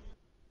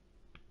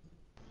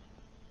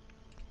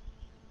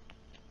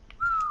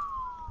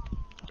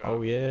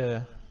 Oh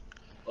yeah.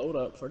 Load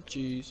up for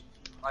cheese.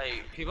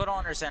 Like, people don't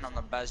understand I'm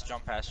the best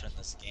jump passer in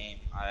this game.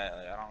 I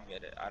don't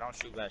get it. I don't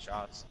shoot bad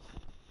shots.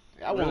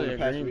 I want Really to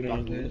pass a green you.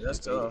 bean, dude. That's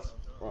tough.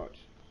 Watch.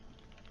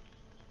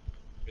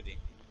 Goodie.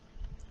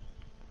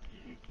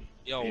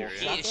 Yo, Here,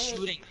 he yeah. is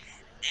shooting.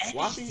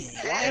 Why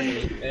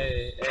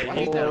Hey, Why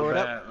he's he down Lord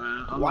bad,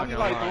 man. I'm why not he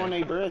gonna like lie. throwing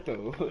their breath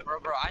though?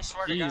 Bro, I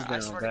swear to He's God. I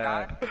down swear to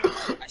bad.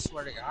 God. I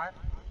swear to God.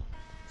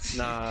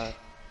 Nah.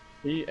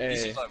 He's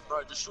just like,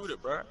 bro, just shoot it,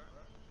 bro.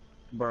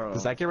 Bro.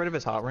 Does that get rid of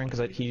his hot ring?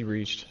 Because he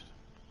reached.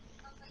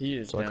 He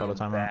is So I call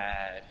down the timeout.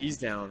 bad. He's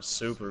down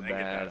super I think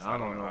it bad. does. I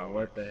don't know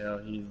what the hell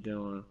he's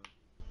doing.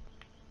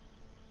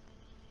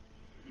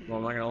 Well,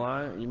 I'm not gonna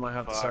lie, you might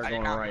have to Fuck. start I did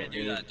going not right,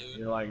 do dude. that, dude.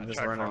 You're like I just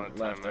tried running calling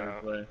left every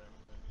timeout. play.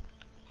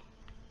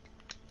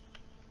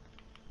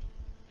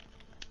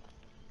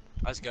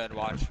 That's good.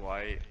 Watch.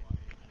 White.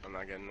 I'm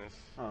not getting this.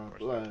 Oh,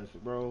 bless,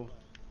 bro.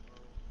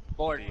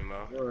 Board.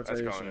 Demo.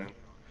 Rotation. That's going in.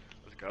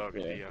 Let's go.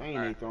 Good Yeah. deal. I ain't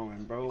even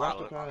throwing, bro. Watch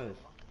the pass.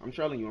 I'm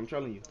trailing you. I'm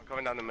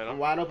coming down the middle. I'm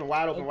wide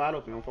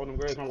open. I'm folding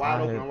grades. I'm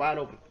wide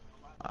open.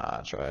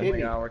 Ah, try. Hit me.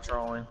 Yeah, we're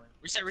trolling.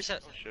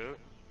 Reset. Shoot.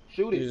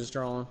 Shoot He's it. just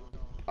trolling.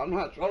 I'm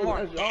not One trolling. more.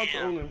 That's y'all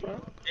Damn. trolling, bro.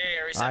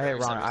 Yeah, reset. I hit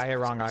reset, wrong. reset. I hit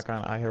wrong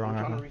icon. I hit wrong I'm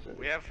trying to icon. reset.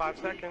 We have 5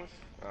 seconds.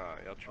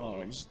 Y'all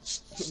trolling.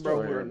 Bro,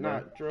 we're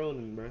not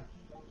trolling, bro.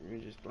 We're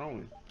just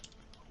throwing.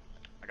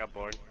 I got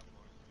bored.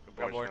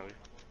 Got bored. Shelly.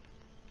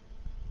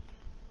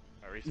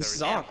 I reset, This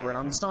is reset. awkward.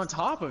 I'm just on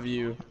top of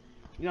you.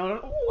 You know,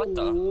 What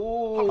the?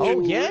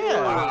 Oh yeah.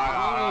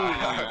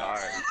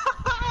 Alright.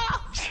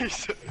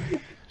 Jesus.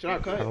 Should I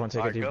cut? Everyone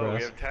take a deep Go. We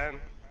breath. have 10.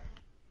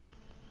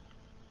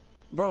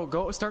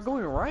 Bro, start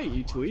going right,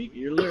 you tweak.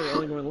 You're literally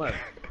only going left.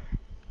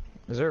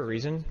 Is there a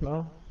reason,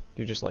 Mo?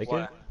 Do you just like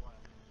What? it?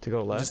 To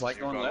go left? Just like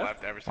You're going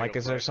left? every single Like,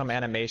 is there play. some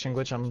animation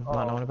glitch I'm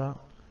not knowing about?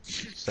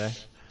 Say.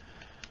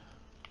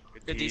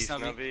 Good D, D,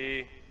 Snubby.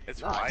 Snubby.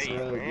 It's Not white,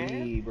 man.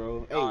 Snubby,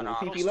 bro. Hey, No,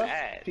 PP who's left?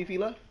 that? PP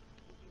left?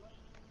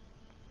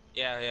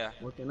 Yeah.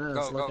 Looking Go,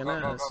 ass, go, looking go,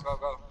 go, ass. go,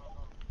 go.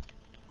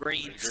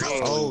 Green.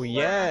 Oh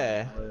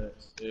yeah.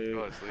 Dude.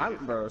 Go,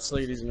 Sleeves. Bro,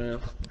 Sleeties, man.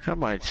 How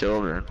my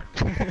children?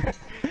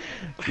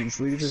 These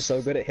sleeves are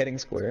so good at hitting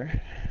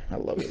square. I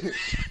love it.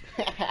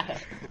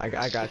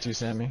 I got you,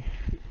 Sammy.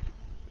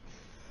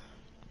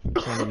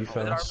 Sammy, you Is it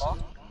our fast. ball?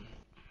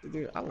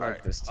 Dude, I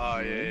like this team. Oh,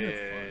 yeah, man. yeah, You're yeah,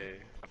 fun.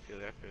 yeah. I feel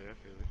it.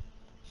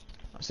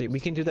 See, we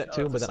can do that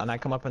too, but then I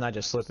come up and I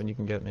just slip and you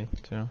can get me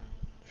too,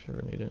 if you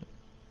ever need it.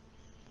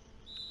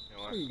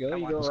 There you go,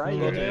 you go right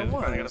in there.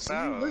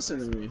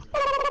 Listen to me.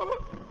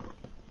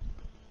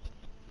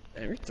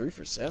 Damn, you're 3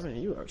 for 7.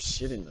 You are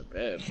shit in the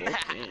bed, boy. I'm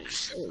not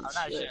shit in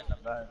the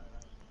bed.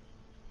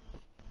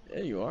 Yeah,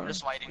 you are. I'm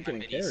just waiting for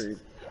carried.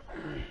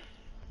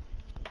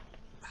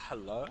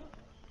 Hello?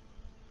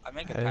 I'm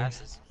making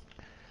passes.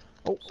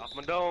 Oh. Off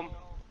my dome.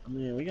 I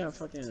mean, we got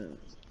fucking.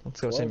 Let's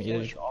go,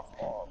 Sammy. Off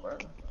ball, bro.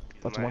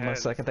 That's 1 more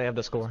second. They have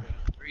the score.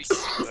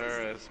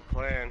 There is a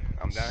plan.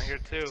 I'm down here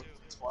too.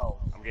 12.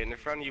 I'm getting in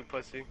front of you,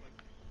 pussy.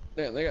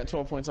 Yeah, they got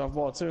 12 points off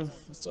ball too.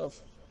 That's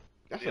tough.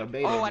 That's a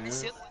beta. Oh, I man. didn't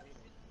see it.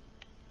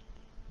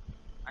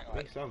 I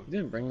think so. You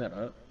didn't bring that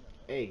up.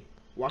 Hey,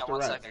 watch the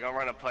rest. You're gonna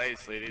run a play,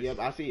 ladies. Yep,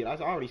 I see it. I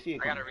already see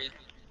it. I gotta read.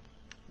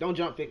 Don't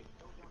jump, Vic.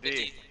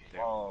 D.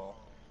 Oh.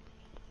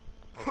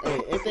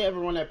 Hey, if they ever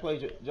run that play,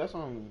 just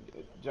don't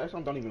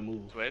even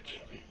move. Switch.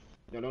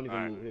 No, don't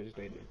even move. Just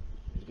stay there.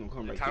 It's gonna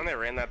come The right. time they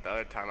ran that the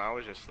other time, I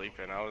was just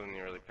sleeping. I wasn't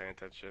even really paying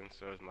attention,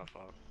 so it was my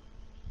fault.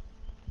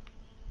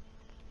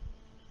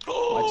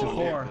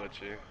 Oh,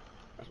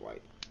 That's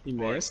white. You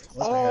missed.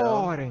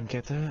 Oh, I didn't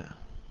get that.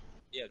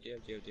 Yeah.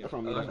 That's what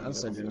I mean. I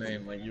said your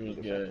name like you was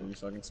good and you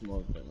fucking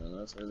smoked it, man.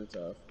 That's really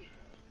tough.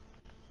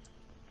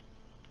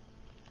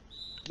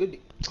 Good.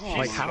 Oh,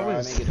 like, how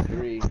is? I didn't get a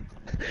 3.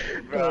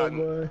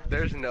 Bro,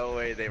 there's no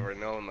way they were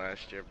known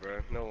last year,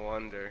 bro. No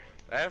wonder.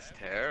 That's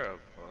terrible.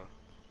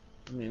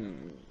 I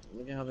mean,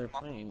 look at how they're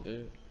playing,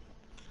 dude.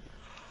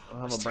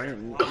 I have a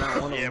brain.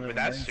 Yeah, but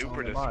that's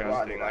super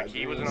disgusting. Like,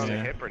 he wasn't on the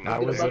hip or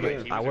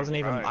nothing. I was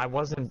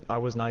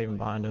not even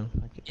behind him.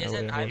 He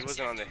wasn't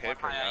on the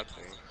hip or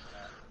nothing.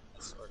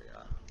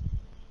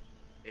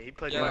 Yeah, he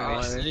played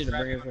I need to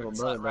bring his little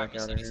brother back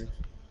out of here.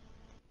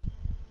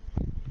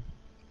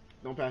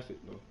 Don't pass it,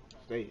 though.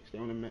 Stay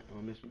on the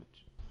mismatch.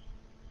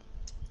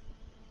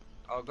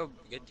 Oh, go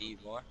good D,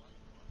 boy.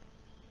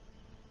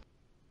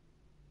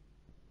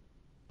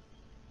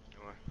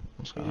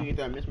 You get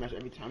that mismatch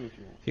every time if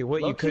you want. See,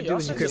 what you could do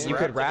is you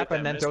could wrap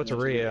and then throw it to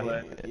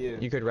Rhea. Yeah.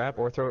 You could wrap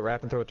and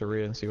throw it to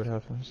Rhea and see what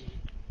happens.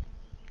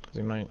 Cause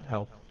he might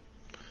help.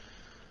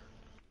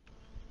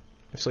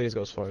 If Sleeves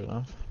goes far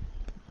enough.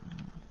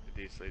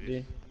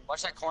 D.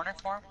 Watch that corner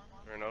for him.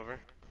 Turn over.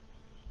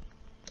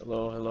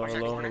 Hello.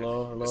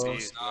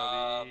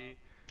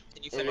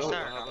 Can you finish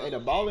that? Hey, the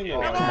balling. Come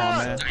on,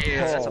 man.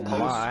 That's a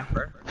my.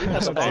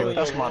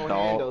 That's my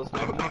dog.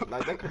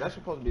 Like that's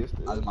supposed to be a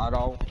steal. That's my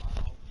dog.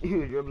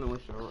 You dribbling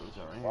with your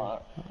right.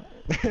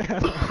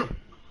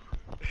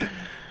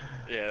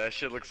 Yeah, that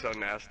shit looks so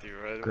nasty,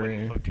 right? Green. When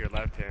you hook to your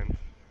left hand.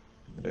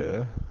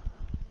 Yeah.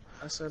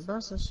 I said, bro,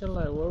 some shit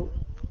like, whoa.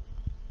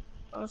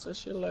 I said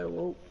shit like,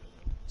 whoa.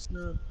 It's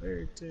not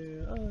fairy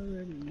tale. I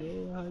already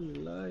know how you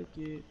like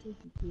it. Take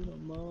you to the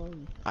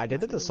mom. I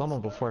did it to someone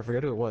before. I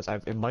forget who it was.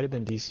 It might have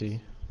been DC.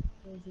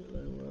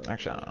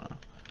 Actually, I don't know.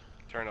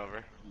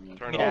 Turnover.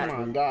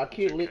 Oh my god,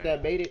 kid lit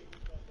that baited.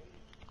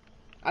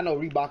 I know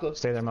Reebaka.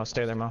 Stay there, Mo.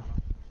 Stay there, Mo.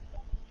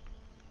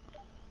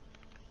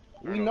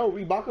 We know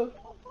Reebaka.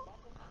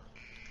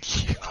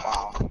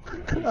 Wow.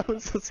 That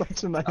was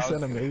such a nice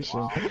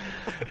animation.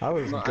 I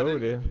was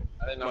goated.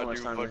 I didn't know how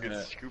much time he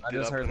had. I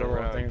just heard the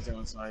little things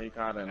and so he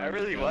caught it. That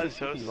really was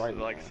so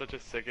like such a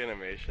sick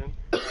animation.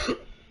 I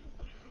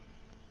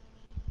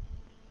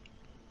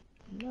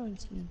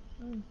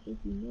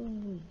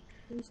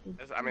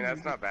mean,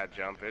 that's not a bad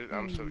jump.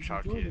 I'm so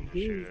shocked he didn't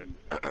shoot it.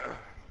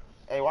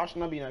 Hey, watch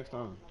Nubby next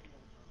time.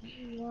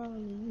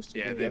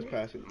 Yeah, that's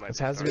pass it. It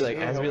has to be it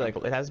has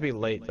to be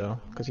late though,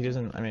 because he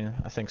doesn't. I mean,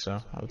 I think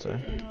so. I would say.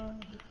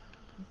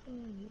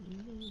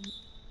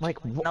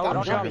 Like, no,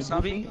 don't jump,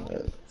 Snubby.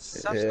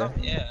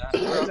 Yeah.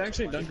 He's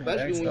actually dunking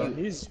eggs though.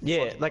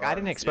 Yeah, like I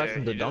didn't expect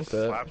him to dunk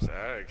that. Slaps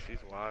eggs.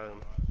 He's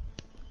wild.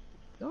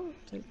 Don't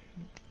take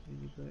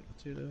me back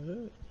to the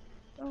hood.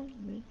 Don't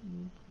make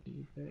me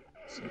be back.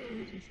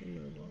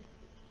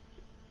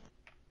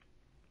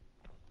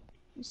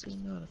 This is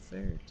not a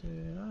fairy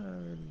tale. I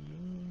already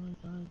know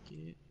I like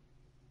it.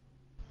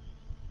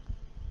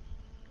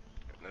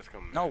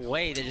 No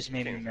way, they just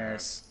made me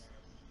miss.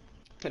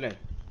 Today.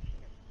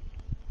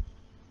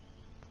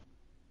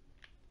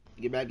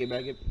 Get back.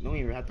 Don't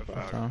even have to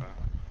foul.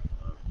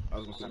 I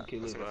was gonna say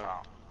kill it.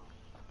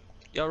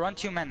 Yo, run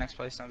 2 men next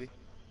play, Snubby.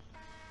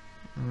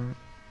 I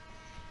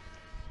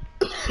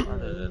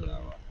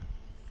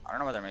don't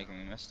know why they're making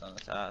me miss on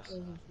this ass.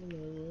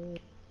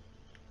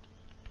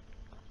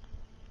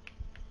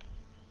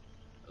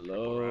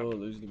 Hello,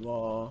 lose the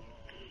ball.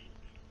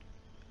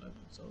 Like a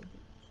soldier.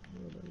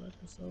 Like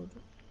a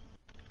soldier.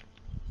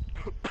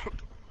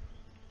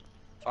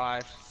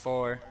 5,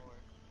 4.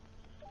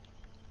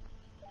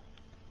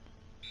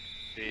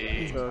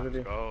 Let's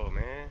go,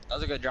 man. That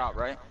was a good drop,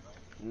 right?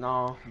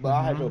 No, but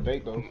I had your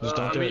bait though. Just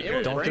don't do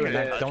it. Don't do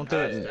it.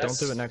 Don't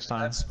do it next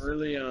time. That's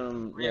really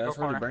yeah, that's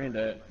really brain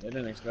dead. They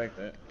didn't expect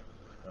that.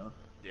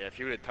 Yeah, if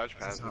you would have touched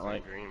pass, it was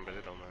like green, but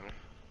it don't matter.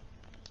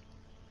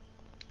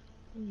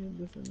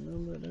 different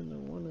number than the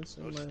one that's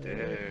in my stick.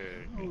 head.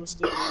 Oh,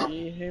 stick.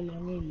 Yeah, hey, my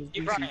name is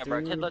Keep running it,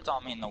 bro. Kidlet's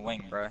on me in the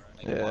wing, bro.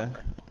 Like, Yeah.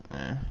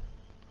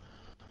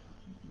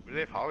 What do they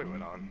have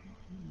Hollywood on?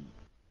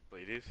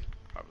 Ladies?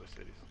 Probably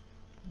cities.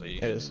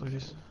 It is,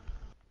 ladies.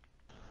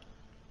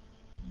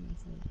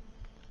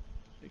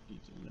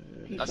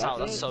 That's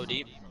so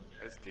deep.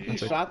 That's deep. He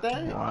shot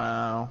that?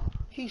 Wow.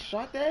 He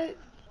shot that?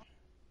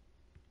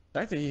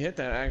 I think he hit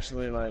that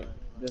actually, like,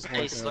 this one.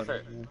 Hey, slip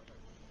it.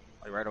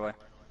 Like, right away.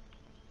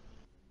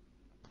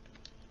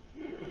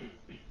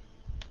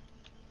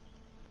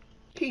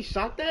 He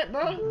shot that,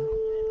 bro?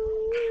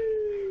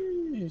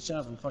 He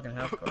shot from fucking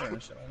half court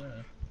and shit like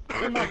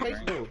that. In my face,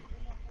 though.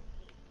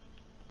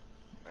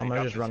 I'm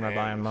gonna just run right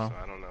by him, Mo. So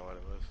I don't know what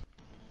it was.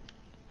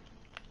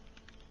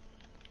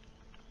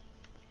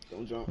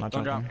 Don't jump. Not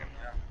Don't jumping. jump.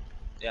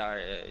 Yeah,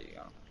 alright, yeah, you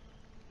go.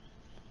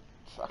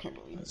 I can't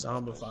believe it.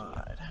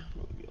 Zombified.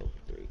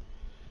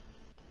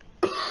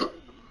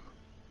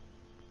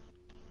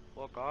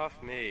 Fuck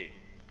off me.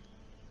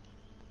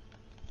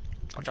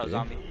 Watch out,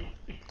 zombie.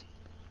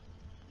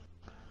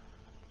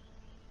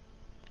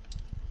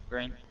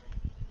 Green.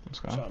 Let's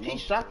go. He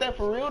shot that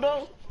for real,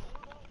 though?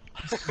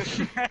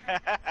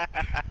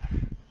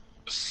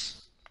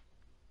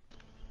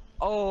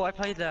 Oh, I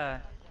played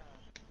that.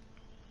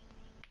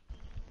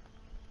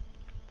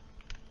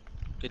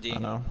 Good D. I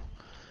know.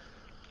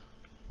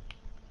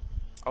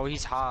 Oh,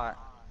 he's hot.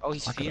 Oh,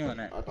 he's feeling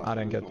it. I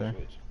didn't get there.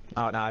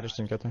 Oh, no, I just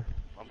didn't get there.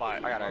 I'm by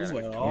it. I got it.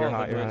 You're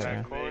hot, you're hot.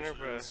 That corner,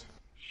 bro.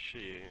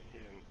 Shit. He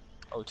didn't.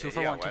 Oh, two Yeah,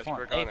 for he one, got 2 for 1.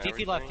 Westbrook Hey, on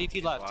PP left,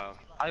 everything. PP left. Wow.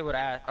 Hollywood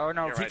ass. Oh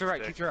no, You're PP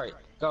right, stick. PP right.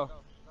 Go.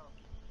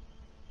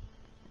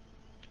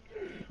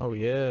 Oh,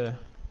 yeah.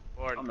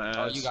 Lord.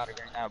 Oh, you gotta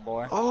get that,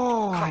 boy.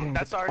 Oh, I didn't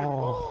That's get our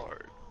oh.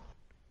 board.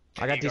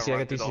 I got You DC, gotta I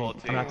run got through the whole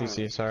DC. I'm not team.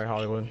 DC, sorry,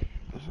 Hollywood.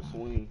 That's a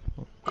swing.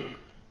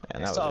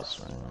 And that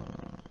was a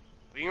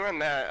We can run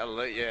that a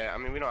little, yeah. I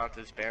mean, we don't have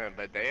to spam it,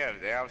 but they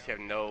obviously have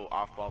no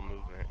off-ball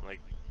movement. Like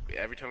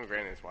every time we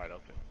grant it, it's wide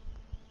open.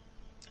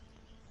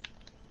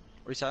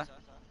 Reset.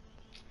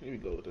 Here we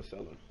go with the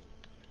seller.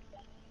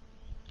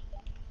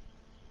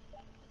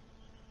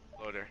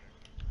 Loader.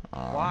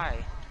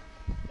 Why?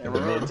 Why?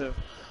 Loader,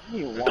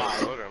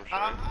 I'm sure.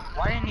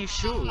 Why didn't you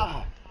shoot?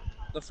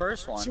 The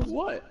first one. Shoot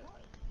what?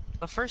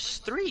 The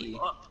first 3.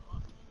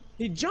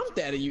 He jumped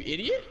at it, you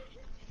idiot!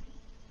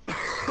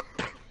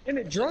 And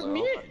it drugged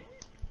me in.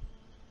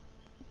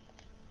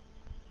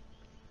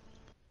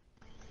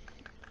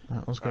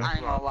 Let's go. I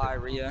ain't gonna lie,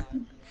 Rhea.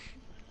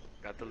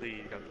 Got the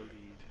lead, got the lead.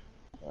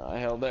 I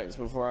held X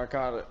before I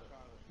caught it.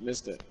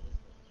 Missed it.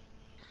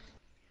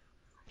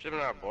 Should've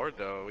been our board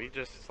though. We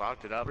just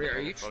sloughed it up. Rhea, and are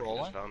then you the fuck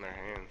trolling? just fell in their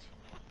hands.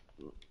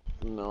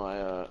 No,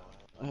 I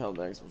held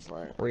X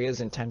before Rhea's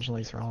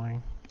intentionally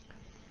throwing.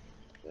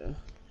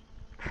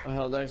 I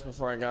held X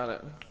before I got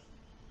it.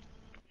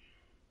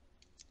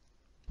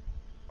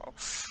 Oh.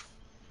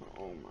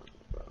 Oh my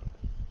god.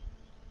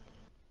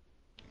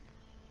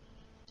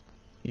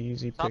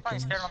 Easy Stop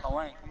playing pickings. scared on the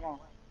lane. Come on.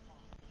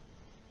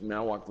 I mean,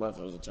 I walked left,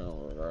 it was a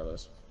turnover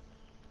regardless.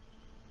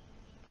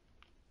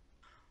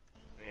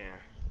 Yeah.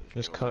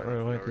 Just cut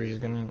real quick, he's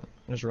gonna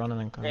just run and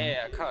then cut.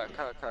 Yeah, cut.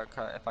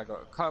 If I go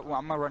cut, well,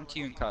 I'm gonna run to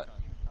you and cut.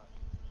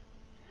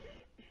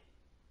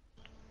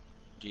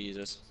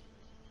 Jesus.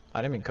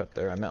 I didn't mean cut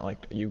there, I meant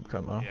like you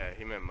cut Mo. Yeah,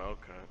 he meant Mo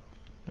cut.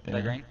 Is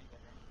that green?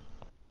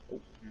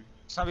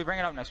 Snubby, bring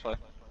it up next play.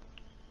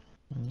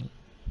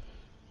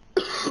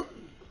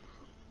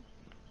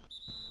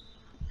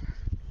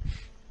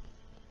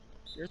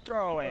 You're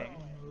throwing.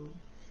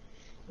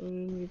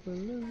 Yeah,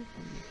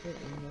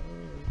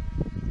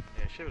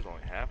 shit was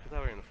only half. I thought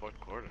we were in the fourth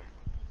quarter.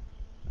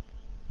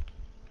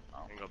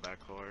 Oh. Can go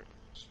back court.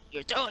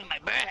 You're throwing my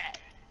bag.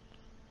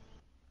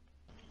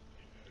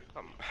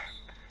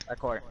 Back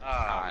court.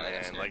 Oh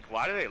man, like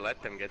why do they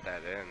let them get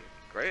that in?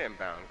 Great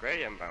inbound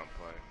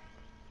play.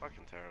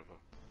 Fucking terrible.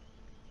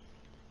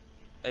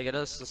 Hey, get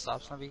us to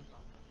stop, Snubby.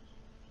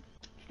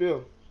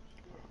 Still.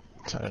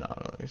 I don't know,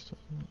 at least.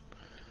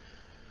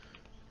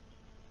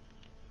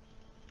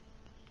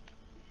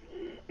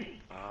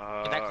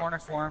 Get that corner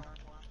for him.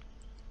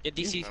 Get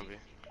DC. Snubby.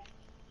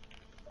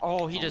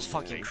 Oh, he just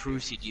fucking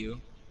crucied you.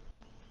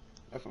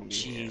 That's on me.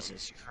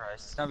 Jesus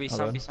Christ. Snubby.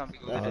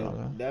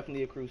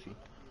 Definitely a cruci.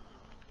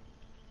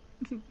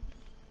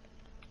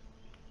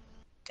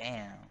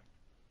 Damn.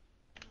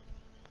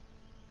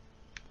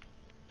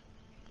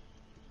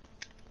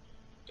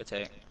 Good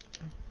take.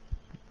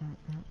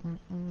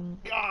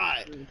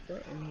 God!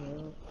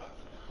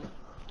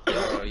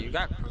 Yo, you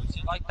got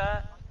crucied like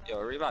that? Yo,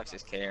 Reeboks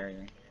is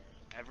carrying.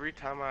 Every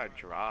time I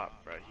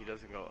drop, bro, he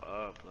doesn't go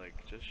up. Like,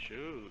 just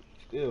shoot.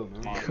 Still,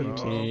 man.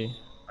 QT.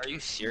 Are you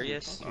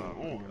serious?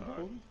 Oh my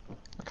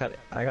god.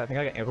 I think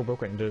I got ankle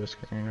broken into the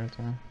screen right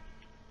there.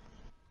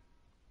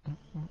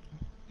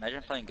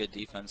 Imagine playing good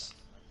defense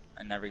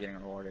and never getting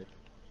rewarded.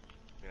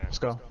 Yeah. Let's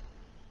go.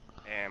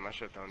 Damn, I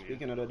should've done you.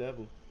 Speaking of the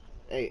devil.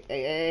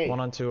 Hey. 1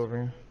 on 2 over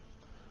here.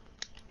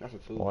 That's a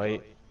 2.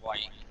 White.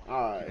 White.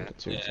 Alright.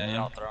 2 Yeah, team.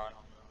 y'all throwing.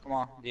 Come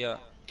on, Dia.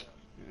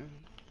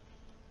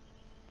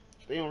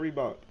 Stay on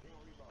Reebok.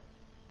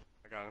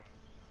 got him.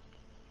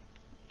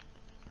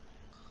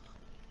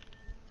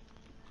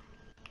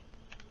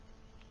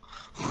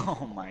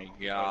 Oh my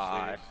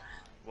god.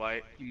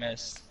 White. You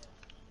missed.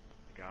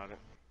 Got it.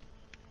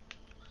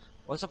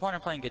 What's the point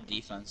of playing good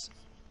defense?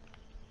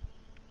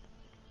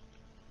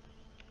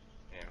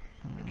 Yeah,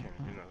 we can't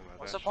do nothing about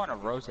What's that the point shit.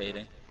 of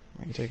rotating?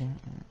 Are you taking?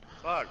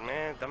 Fuck,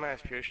 man.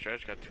 Dumbass pure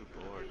stretch got 2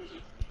 boards.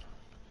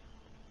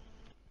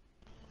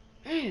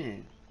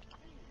 Man.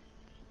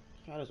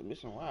 God, is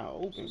missing wide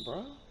open,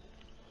 bro.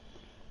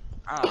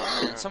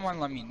 Ah, man, someone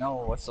let me know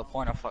what's the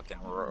point of fucking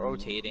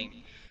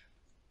rotating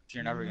if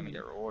you're never gonna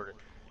get rewarded.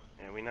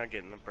 Yeah, we not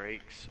getting the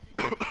breaks.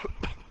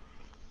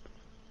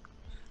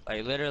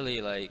 Like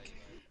literally, like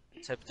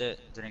tipped it,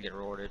 didn't get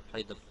rewarded.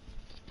 Played the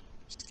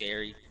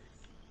scary.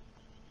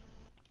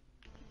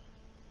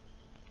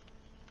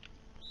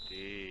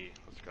 D,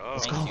 let's go.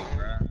 Thank you,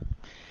 bro.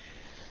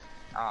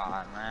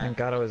 Ah, man. Thank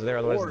God I was there,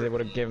 otherwise they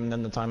would have given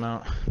them the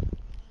timeout.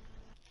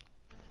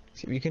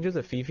 See, you can do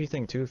the Fifi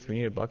thing too if we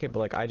need a bucket, but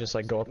like I just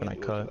like go up and I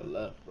cut.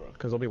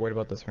 Because they'll be worried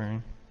about the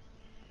turn.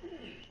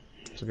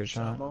 It's a good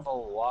shot.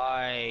 Oh,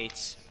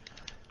 white.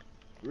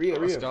 Ria.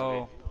 Let's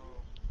go.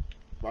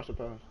 Watch the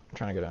pass. I'm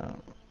trying to get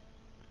out.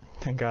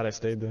 Thank God I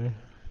stayed there.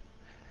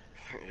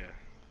 Yeah.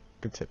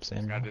 Good tip,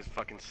 Sam. I just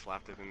fucking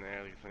slapped it in the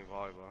air like he's playing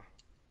volleyball.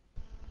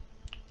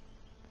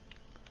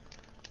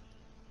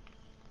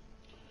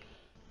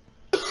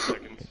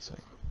 It's like,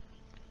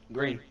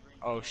 Green.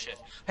 Oh shit.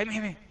 Hit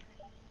me.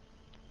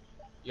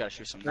 You gotta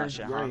shoot some that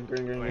shit, huh?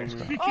 Green.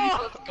 Oh,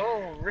 let's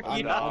go, Ricky.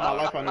 On my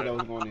life, I knew that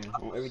was going in.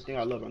 On everything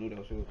I love, I knew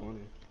that shit was going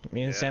in.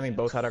 me and Sammy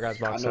both had our guys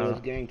box I know out.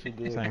 this game too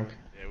good. Thank. Bro.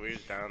 Yeah, we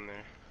was down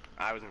there.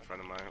 I was in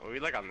front of mine. Well, we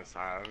like on the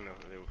side. I don't know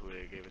who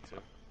they gave it to.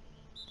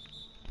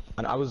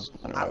 And I was.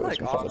 I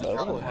like all the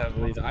double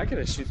heavily. I could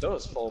have shoot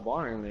those full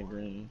bar in the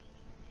green.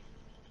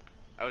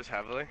 I was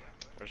heavily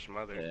or some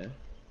other. Yeah.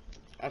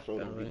 That's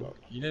what I'm about.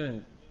 He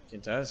didn't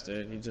contest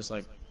it. He just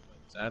like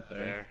sat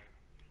there.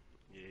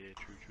 Yeah,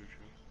 true.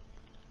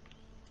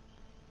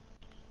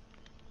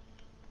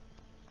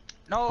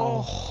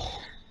 No,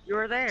 Oh. you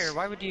were there.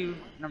 Why would you?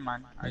 Never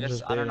mind. I guess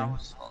just I don't there. know.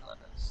 whose fault that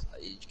is.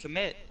 You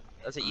commit.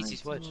 That's an easy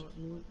switch.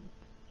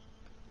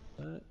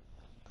 I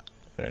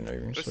didn't know you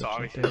were gonna Just switch. saw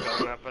me it.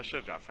 going up. I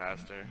should have got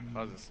faster. If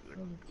I was just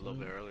a little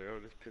bit earlier, I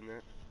would just pinned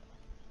it.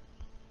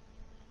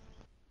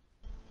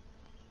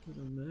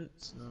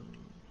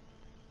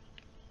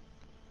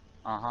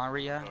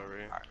 Ria. Oh,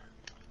 really?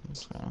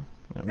 So,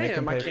 yeah, make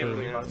him I pay can't for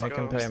believe I make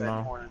him pay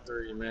more. corner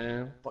 3,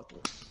 man. Fucking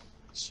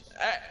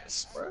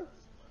ass, bro.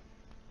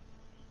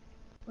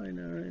 I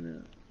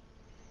know.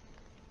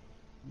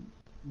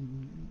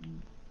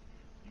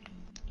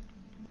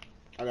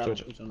 I got Switch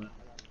him. Switch on that.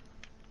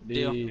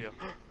 Deal. D.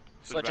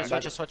 Switch it.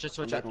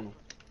 Back on him.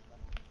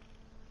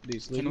 D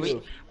sleep. Can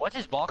we? What's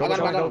his ball? Go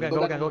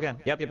Go again.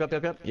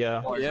 Yep.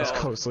 Yeah. Oh, Let's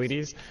yeah. go,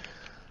 sweeties.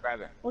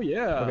 Grab it. Oh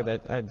yeah. Look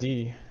at that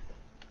D.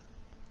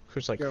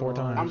 Switched like 4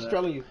 times. I'm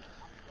telling you.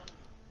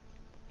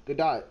 Good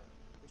dot.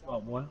 It's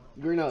about boy.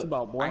 Green up. It's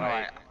about boy.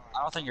 I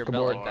don't think you're Good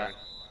built board. like that.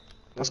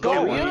 Let's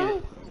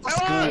go.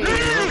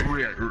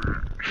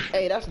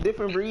 Hey, that's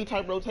different breed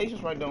type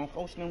rotations right there on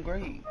folks them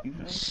grade. They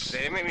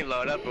didn't make me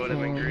load up. It would have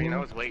been green. I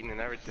was waiting and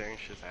everything.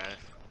 It's just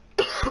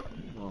ass.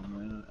 Oh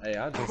man. Hey,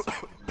 I just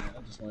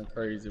went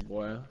crazy,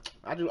 boy.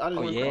 I just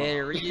Oh went yeah,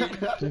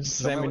 Reed.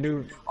 Sammy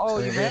knew. Oh,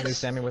 you knew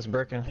missed? Sammy was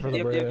breaking for the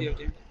Yep.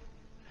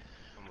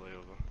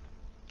 Unbelievable.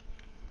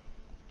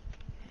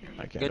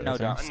 I can't Good do no that.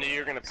 doubt. I knew you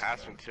were gonna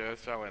pass me too,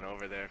 so I went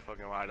over there,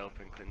 fucking wide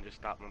open. Couldn't just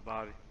stop my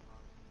body.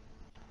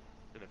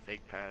 Did a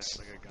fake pass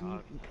like a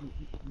god.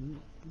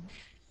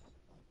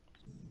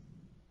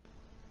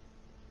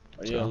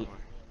 Oh yeah.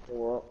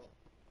 Well,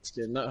 let's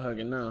get nut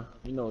hugging now.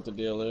 You know what the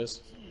deal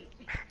is.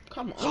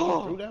 Come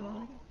on, through that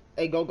man.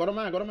 Hey, go to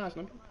mine,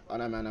 Snipper. Oh,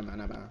 no,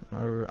 man.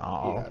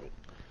 Oh,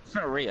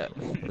 Ria.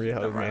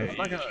 Rio, man.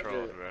 You just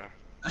trolled,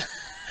 bro.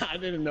 I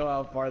didn't know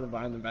how far the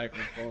behind the back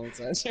was falling,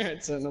 so I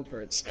tried sending him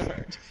for a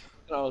charge.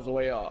 And I was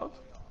way off.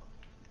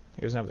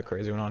 He doesn't have the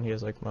crazy one on. He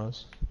has like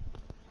most.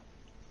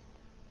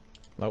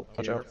 Nope.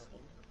 Watch out.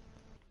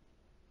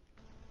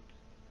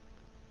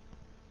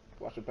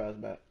 Watch the pass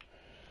back.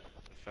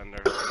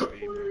 Defender. That's what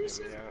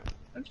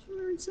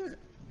he said.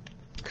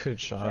 Good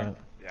shot.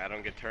 Yeah, I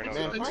don't get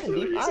turnovers. Man,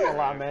 I don't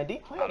lie, man.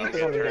 Deep playing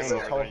defense on the game is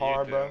so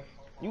hard, bro.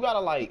 You gotta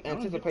like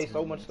anticipate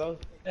so much stuff.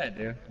 Yeah,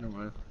 dude. Never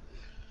mind.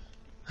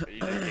 But you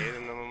just gave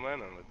them the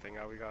momentum. The thing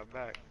how we got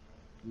back.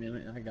 I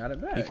mean, I got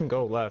it back. You can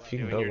go left. You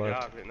can Doing go your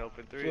left. job, hitting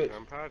open threes.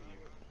 I'm proud of you.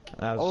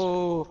 That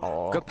was,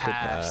 Oh, good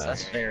pass.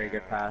 That's pass. very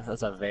good pass.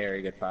 That's a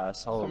very good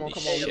pass. Holy Come on,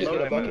 shit.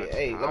 load the bucket.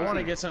 Hey, I want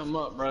to get something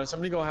up, bro.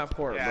 Somebody go half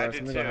court, Yeah, bro. I did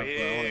too. Somebody go half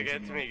court. I wanna Yeah, get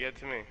get to me, get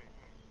to me.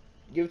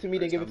 Give it to me,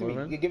 then give it to me.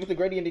 moving. Give it to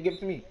Grady and then give it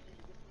to me.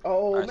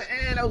 Oh Alright.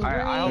 man, that was green.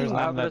 I hope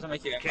not it doesn't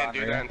make you You can't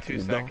do that in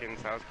 2 seconds.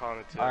 I was calling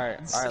it too. Alright,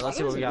 let's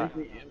see what we got.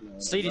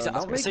 Sleety's Don't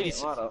make me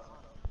Sleety's. auto.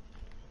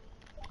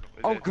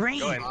 Oh, green!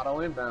 Go ahead.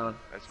 Auto inbound.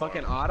 That's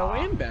Fucking fine.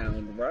 auto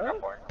inbound,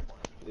 bro.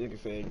 You can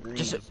say green.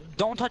 Just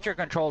don't touch your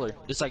controller.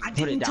 Just like I put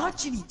it didn't down.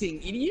 touch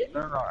anything, idiot.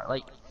 No.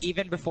 Like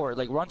even before,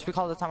 like once we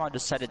call the timeout,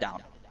 just set it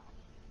down.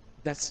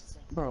 That's,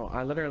 bro,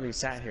 I literally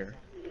sat here.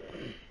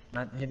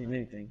 Not hitting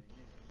anything.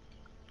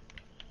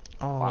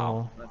 Oh.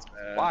 Wow. That's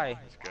bad. Why?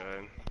 That's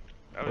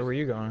good. Where were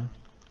you going?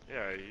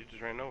 Yeah, you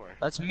just ran nowhere.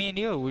 That's me and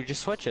you. We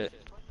just switch it.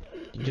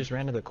 You just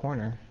ran to the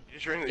corner. You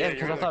just ran. Yeah, Yeah,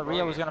 because you're I in thought the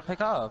Rio was corner. gonna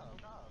pick up.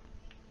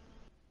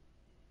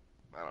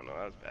 I don't know.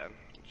 That was bad.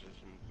 It just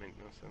didn't make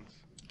no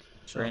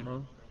sense.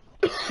 Green.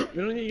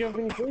 We don't need to get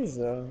any threes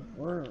though.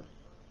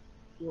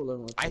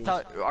 I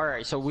thought,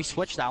 alright, so we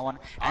switched that one,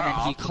 and then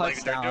he cuts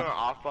like, they're down. doing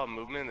off-ball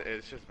movement.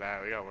 It's just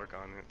bad. We gotta work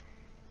on it.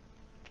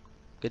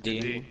 Good D.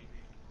 D.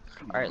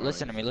 Alright,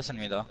 listen to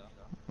me though.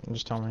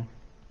 Just tell me.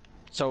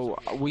 So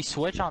we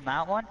switch on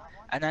that one,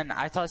 and then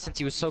I thought since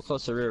he was so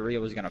close to Rio,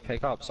 Rio was gonna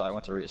pick up, so I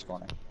went to Rio's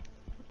corner.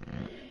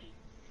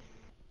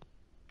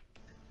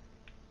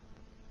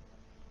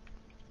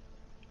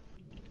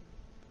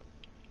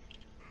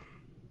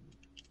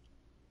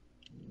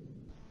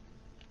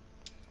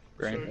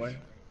 Green.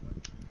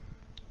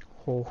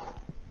 Oh.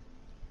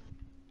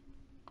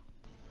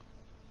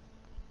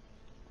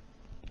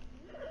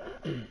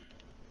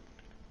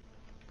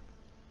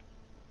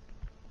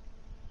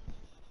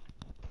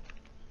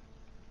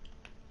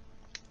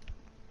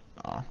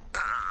 Oh.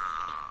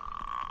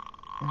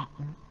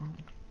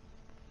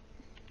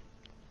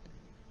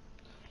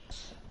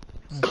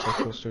 I'm so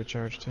close to a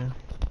charge too.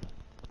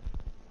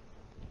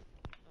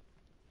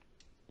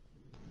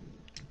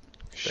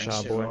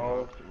 Shot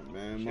boy.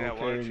 Man, Yeah,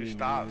 one or two man.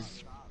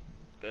 stops.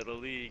 That'll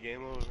lead.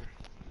 Game over.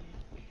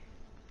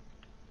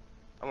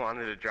 I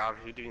wanted to drop.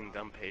 He's being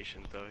dumb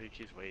patient though. He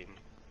keeps waiting.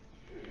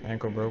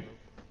 Ankle broke.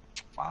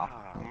 Wow.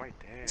 Ah, I'm right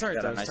there. It's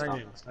alright Got a though, nice it's knock.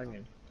 game, it's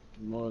game.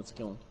 More let's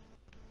kill him.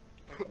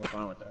 I'm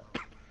fine with that.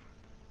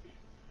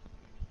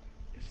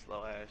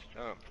 Slow ass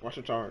jump. Watch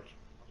the charge.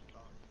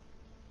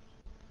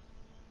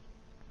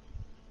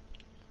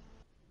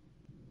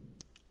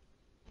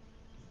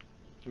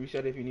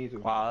 Reset if you need to.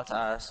 Wow, that's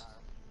ass.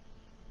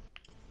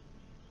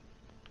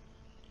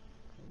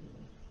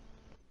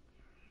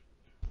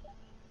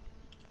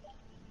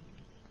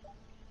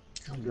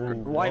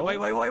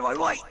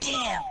 Wait,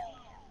 damn!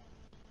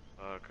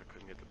 Fuck, I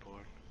couldn't get the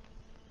board.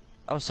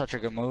 That was such a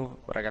good move,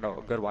 but I got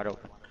a good wide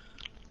open.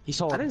 He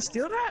sold. I didn't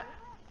steal that?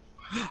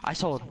 I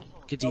sold.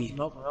 Good D.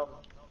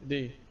 Nope.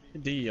 D,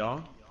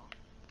 y'all.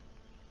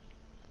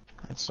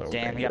 That's so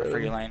Damn, he got a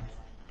free lane.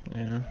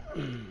 Yeah.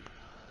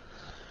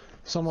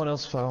 Someone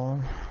else foul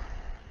him.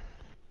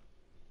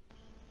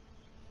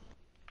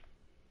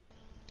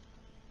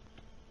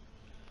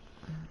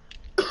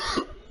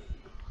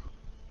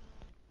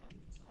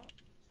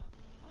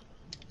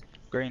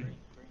 Green.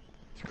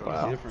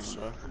 Wow. Different,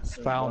 bro.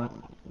 Foul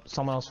him.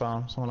 Someone else foul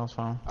him. Someone else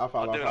foul him.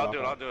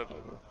 I'll do it.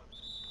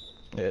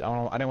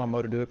 Yeah, I didn't want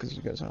Mo to do it because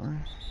you guys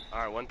are.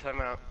 Alright, one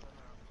timeout.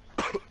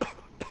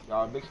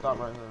 Y'all, big stop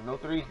right here. No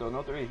threes though,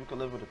 no threes. We can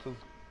live with a 2.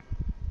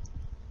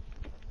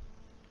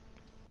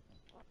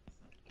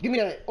 Give me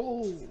that.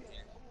 Oh.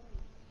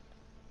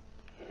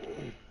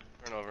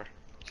 Turnover.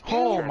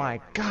 Oh my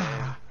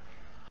god.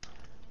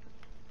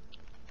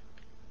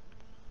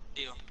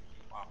 Deal.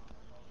 Wow.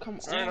 Come on.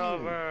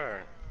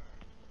 Turnover.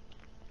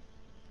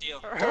 Deal.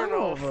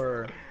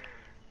 Turnover.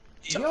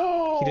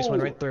 Yo. He just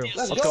went right through.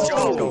 Let's Let's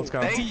go. go. Let's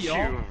go. Thank you,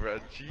 bro.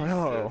 Jesus.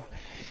 Oh.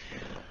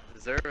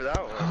 Deserve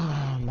that one.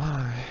 Oh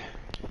my.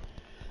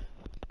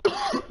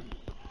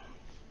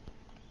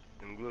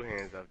 Them glue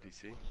hands up,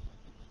 DC.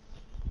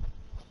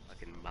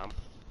 Fucking bum.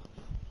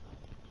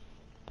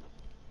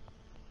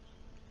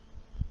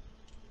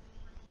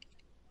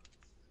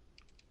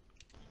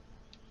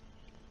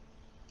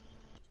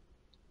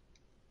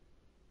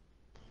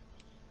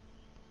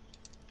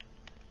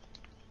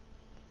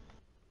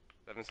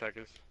 Seven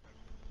seconds.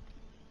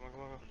 Come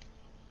on.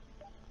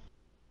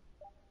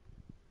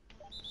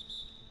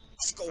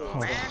 Let's go, Oh,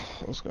 man.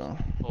 let's go.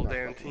 Whole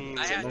damn team.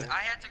 I had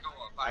to go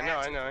up. I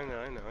know.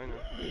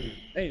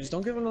 Hey, just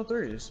don't give him no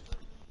threes.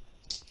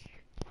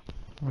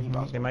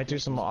 They might do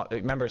some.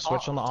 Remember,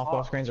 switch on the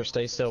off-ball screens or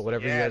stay still.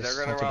 Whatever Yeah, you guys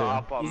they're gonna want to run do.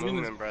 off-ball He's gonna-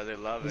 movement, bro. They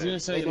love He's it. gonna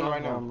say They doing it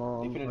right no,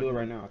 now. They finna do it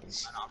right now, I think.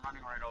 I'm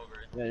running right over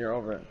it. Yeah, you're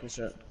over it. Good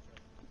shit.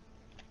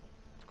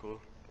 It's cool.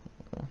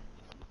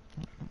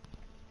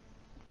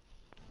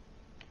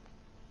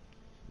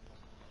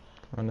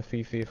 Run the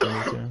Fifi if we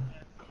need to.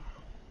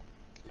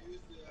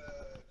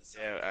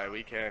 Yeah,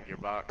 we can if you're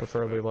box.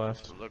 Preferably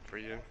left. Look for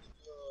you.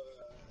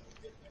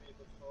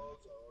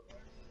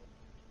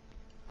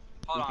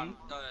 Hold on.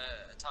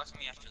 Talk to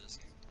me after this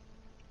game.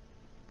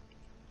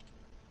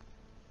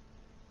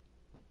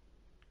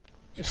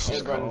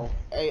 Hey, bro.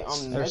 Hey,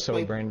 They're next so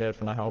play. brain dead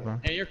for not helping.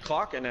 And you're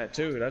clocking that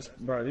too. That's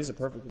bro. These are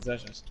perfect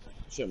possessions.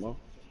 Shit, Mo.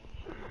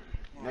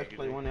 Next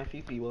play, one that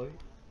Fifi, boy.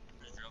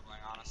 Just dribbling,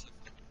 honestly.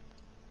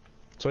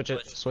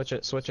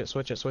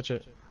 Switch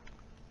it.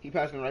 He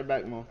passing right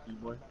back, Mo.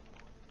 Boy.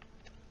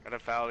 Got a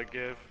foul to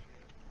give.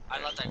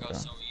 I let that go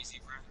so easy,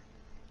 bro.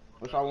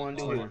 What y'all want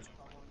to do here?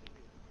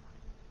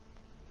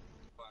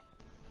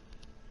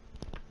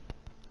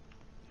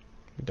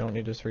 We don't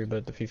need a 3,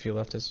 but the Fifi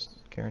left is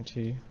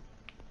guarantee.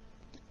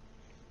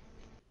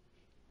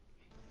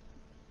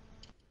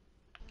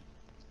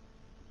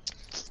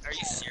 Are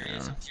you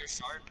serious? With your shit?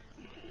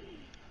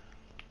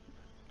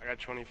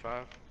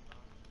 25.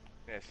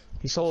 Yes.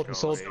 He sold.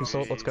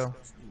 Let's go.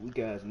 Weak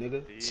ass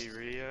nigga.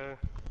 Ria.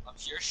 Up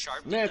here,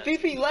 sharp. Man,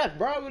 Fifi left,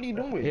 bro. What are you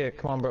doing? Yeah,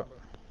 come on, bro.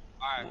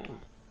 Alright.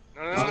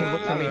 No, You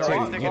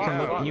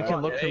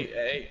can look for me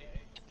too.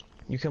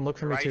 You can look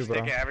for me right too, bro.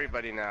 stick at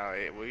everybody now.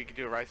 We can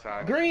do right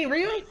side. Green,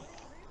 Ria?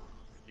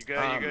 You go.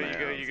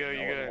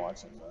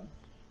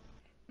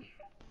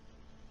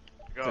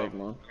 Go. Take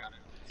one.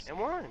 And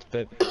one.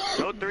 That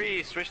No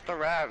three. Switch the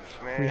Ravs,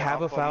 man. we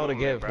have a foul to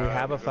give. We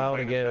have a foul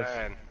to give.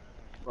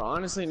 Bro,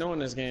 honestly, knowing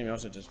this game, y'all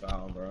should just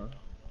foul, bro.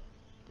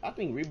 I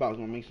think Reebok's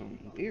gonna make some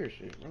weird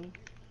shit, bro.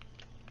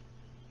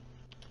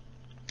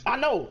 I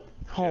know.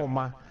 Oh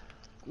my.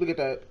 Look at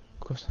that.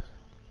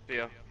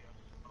 Yeah.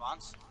 Come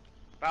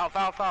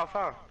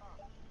Foul.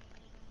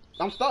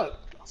 I'm stuck.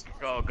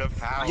 Go, good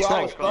foul. Yo,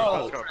 Let's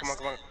go. go.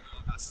 Come on.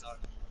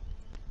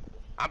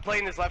 I'm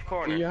playing this left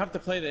corner. You have to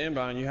play the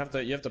inbound. You have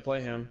to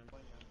play him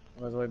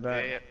on his way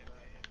back. Yeah.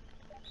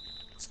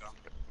 Let's go.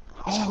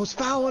 Oh, I was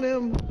fouling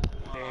him.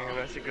 Damn,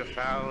 that's a good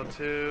foul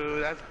too.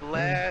 That's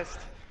blessed.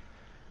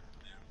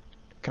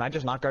 Can I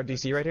just knock guard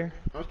DC right here?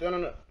 I'm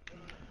standing up.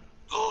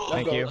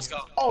 Thank go. you. Let's go.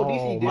 Oh,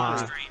 DC my.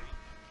 different.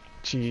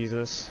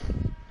 Jesus.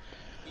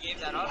 We gave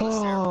that up.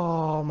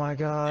 Oh my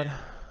God.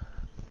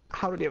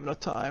 How did he have enough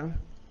time?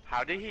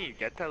 How did he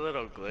get that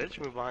little glitch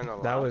move behind the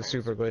line? That was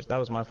super glitch. That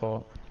was my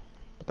fault.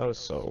 That was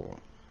so.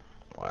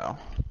 Wow.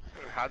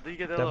 How did he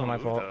get that Definitely little my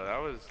move fault. though?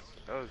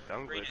 That was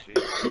dumb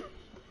glitchy.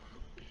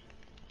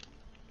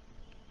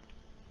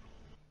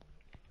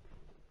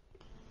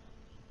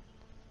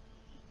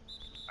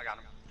 I got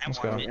him. Let's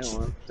And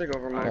one, go. bitch. Take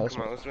over, man. Alright,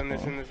 come on, let's win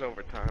this in this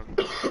overtime.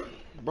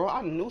 Bro,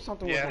 I knew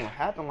something was Yeah. gonna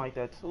happen like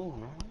that too,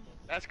 man.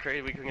 That's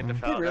crazy. We couldn't get the He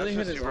foul. really That's hit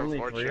just his super only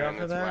unfortunate three and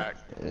after it's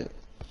that? whack.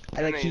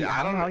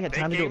 I don't know how he had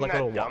time to do like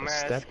a little walk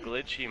dumbass step.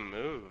 glitchy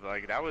move.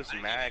 Like that was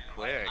mad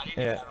quick. I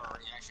didn't Yeah. have a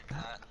reaction to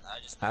that.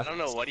 I don't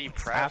know what he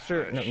pressed.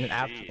 After, but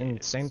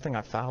and same thing,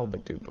 I fouled the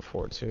dude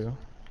before too.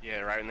 yeah,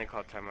 right when they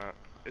called timeout.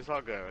 It's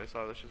all good. Let's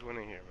just win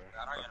it here,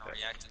 I man. don't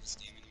even react to this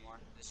game anymore.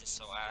 It's just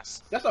so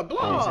ass. That's a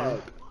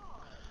block.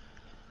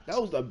 That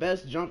was the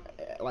best jump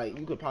like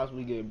you could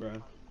possibly get, bro.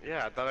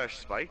 Yeah, I thought I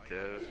spiked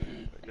it.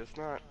 I guess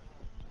not.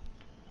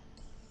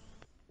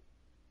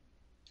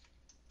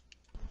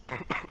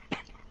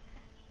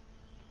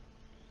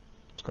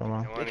 What's going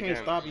on? They can't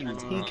stop you.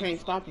 He can't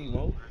stop you,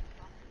 Mo.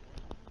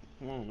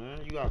 Come on, man.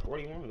 You got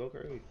 41. Go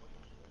crazy.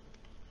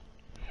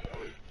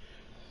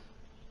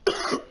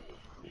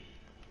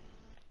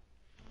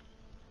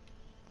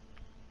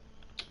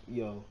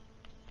 Yo.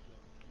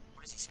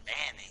 What is he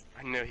spamming?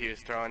 I knew he was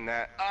throwing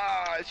that.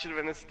 Ah, it should have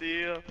been a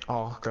steal.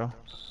 Oh, go.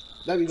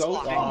 There we go.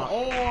 Come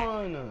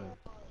on.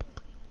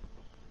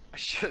 I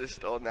should have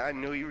stolen that. I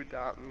knew you were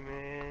down,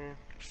 man.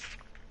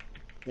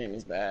 Game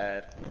is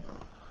bad.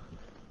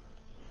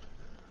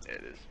 There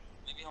it is.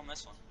 Maybe he'll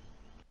miss one.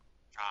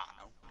 Ah,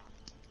 no.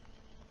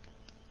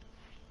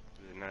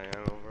 Is it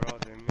 99 overall,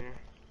 damn near?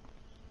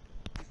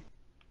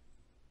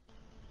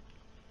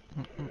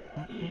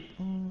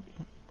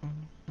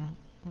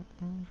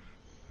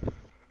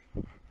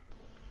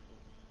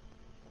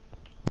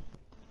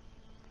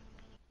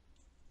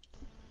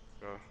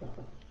 Go.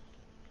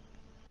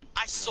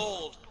 I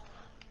sold.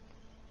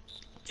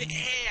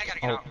 Hey, I gotta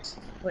get Oh. out.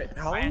 Wait,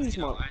 how long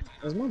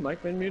has my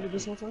mic been muted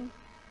this whole time?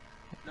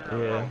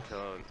 Yeah.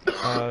 So,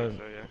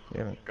 yeah.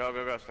 Yeah.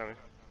 Go, Sammy.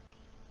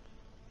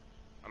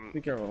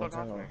 Be careful. Fuck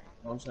off me.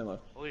 I'm staying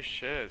left. Holy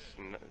shit,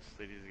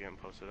 Sleedy's getting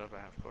posted up at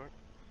half court.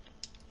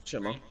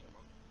 Shit, Mo.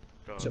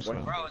 Go. Shit, boy.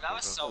 Bro, that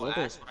was so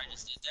Okay. ass what I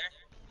just did there.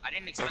 I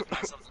didn't expect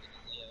myself to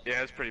get the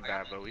Yeah, it's pretty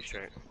bad, but we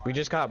straight. We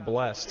just got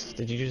blessed.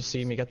 Did you just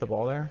see me get the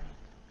ball there?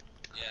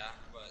 Yeah,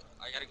 but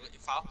I gotta go.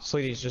 Foul?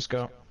 Sleeties, just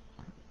go.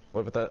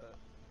 What about that?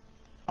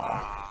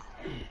 Ah.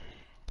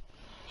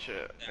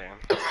 Shit, damn.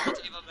 I have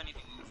to give up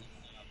anything.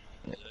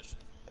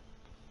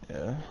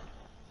 Yeah.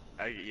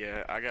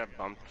 I got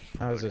bumped.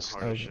 How was like, this?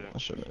 hard as shit. I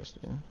should have missed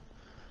you.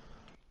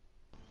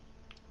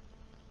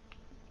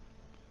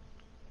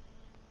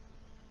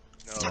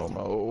 No. Oh,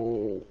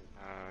 Mo.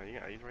 Yeah,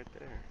 he's right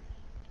there.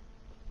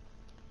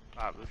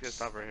 Stop, let's get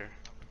stop right here.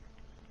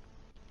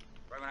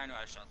 Right when I knew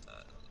I shot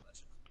that.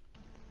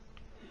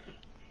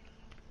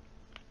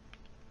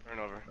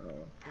 Turnover.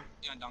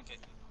 You gonna dunk it?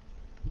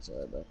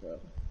 Sorry, back up.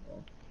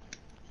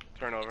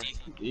 Turnover.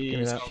 Give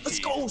me that. Let's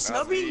go,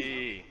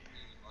 Snubby!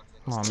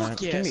 Come on, man.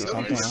 yeah, Give me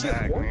Snubby. something.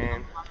 Back,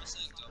 man.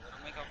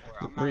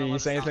 Rhea, you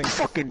say anything?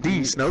 Fucking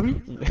D, Snubby.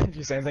 Did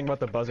you say anything about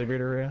the buzzer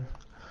beater, Rhea?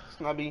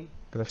 Snubby,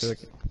 Because I feel like.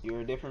 you're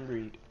a different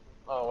breed.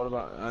 Oh, what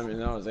about? I mean,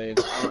 that was age.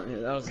 That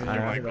was. Your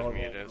mic was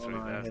muted, that's what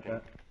he's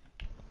asking.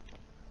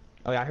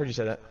 Oh, yeah, I heard you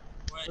say that.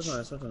 Switch on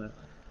it. Switch on it.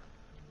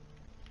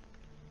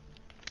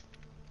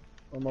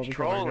 Oh, Mo, be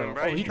Trolling, careful.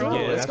 bro. Oh, He's he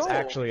trolling. Yeah, Let's that's go.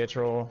 actually a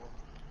troll.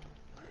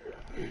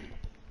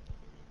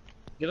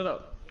 Get it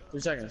up. 3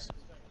 seconds.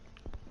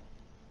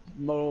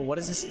 Mo, what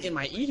is this in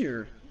my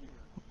ear?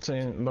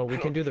 Saying, Mo, we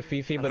can do the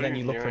Fifi, but then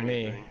you look for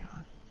me.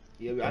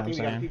 Yeah, what I I'm think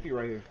we got saying? PP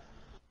right here.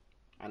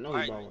 I know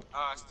Alright, he balling.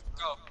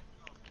 go.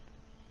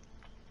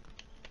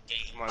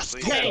 Come on,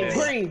 sleep. Gang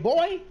green,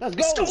 boy.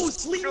 Let's go.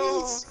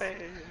 Sleeves.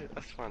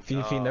 That's fun.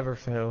 Fifi never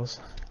fails.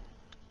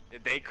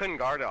 They couldn't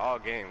guard it all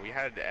game. We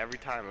had every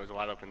time it was a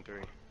wide open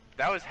three.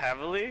 That was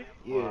heavily.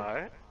 Yeah.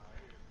 What?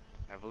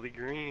 Heavily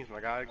greens.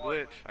 My guy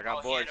glitch. I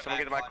got bored. Someone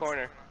get to my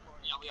corner.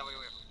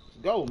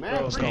 Go,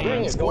 man. Let's Free go,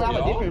 bread. let's Boy, go, I'm a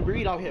y'all. different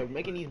breed out here,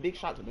 making these big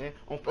shots, man.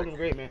 I'm fucking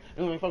great, man.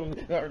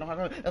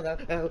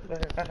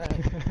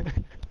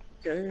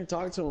 Okay,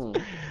 talk to him.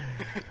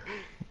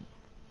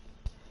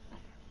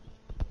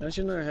 Don't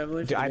you know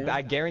heavily? Dude,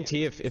 I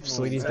guarantee if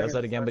Sleeties does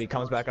that again, but he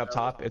comes back up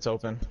top, it's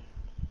open.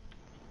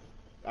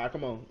 Alright,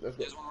 come on. Let's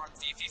go.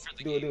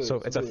 Do it. So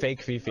it's a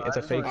fake Fifi. It's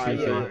a fake Alright,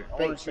 Fifi. yeah.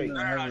 Fake.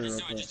 No, just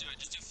do it.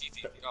 Just do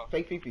Fifi. Go.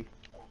 Fake Fifi.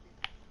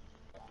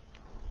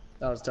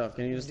 That was tough.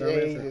 Can you just tell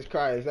me? Jesus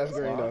Christ, that's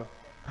great though.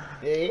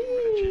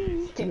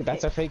 Dude,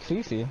 that's a fake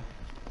Fifi.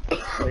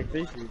 Fake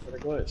Fifi for the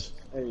glitch.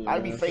 Hey, I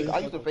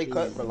used to fake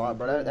cut for a lot,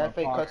 bro. That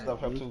fake cut stuff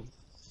helped too.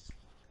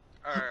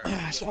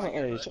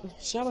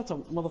 Shout out to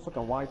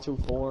motherfucking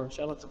Y24.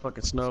 Shout out to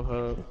fucking Snub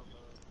Hub.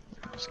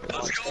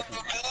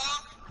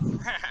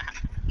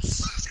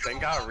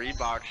 Thank God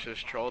Reebok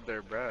just trolled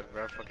their bread,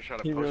 bro. Fucking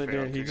shot a He post really fade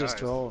on did. He two just guys.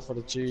 trolled for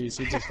the cheese.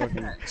 He just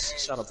fucking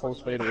shot a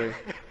post fade away.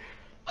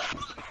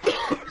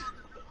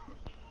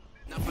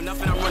 Not for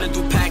nothing, I'm running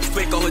through packs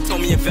quick. Oh, it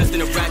told me invest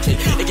in a ratchet.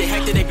 They get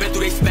hectic, they bet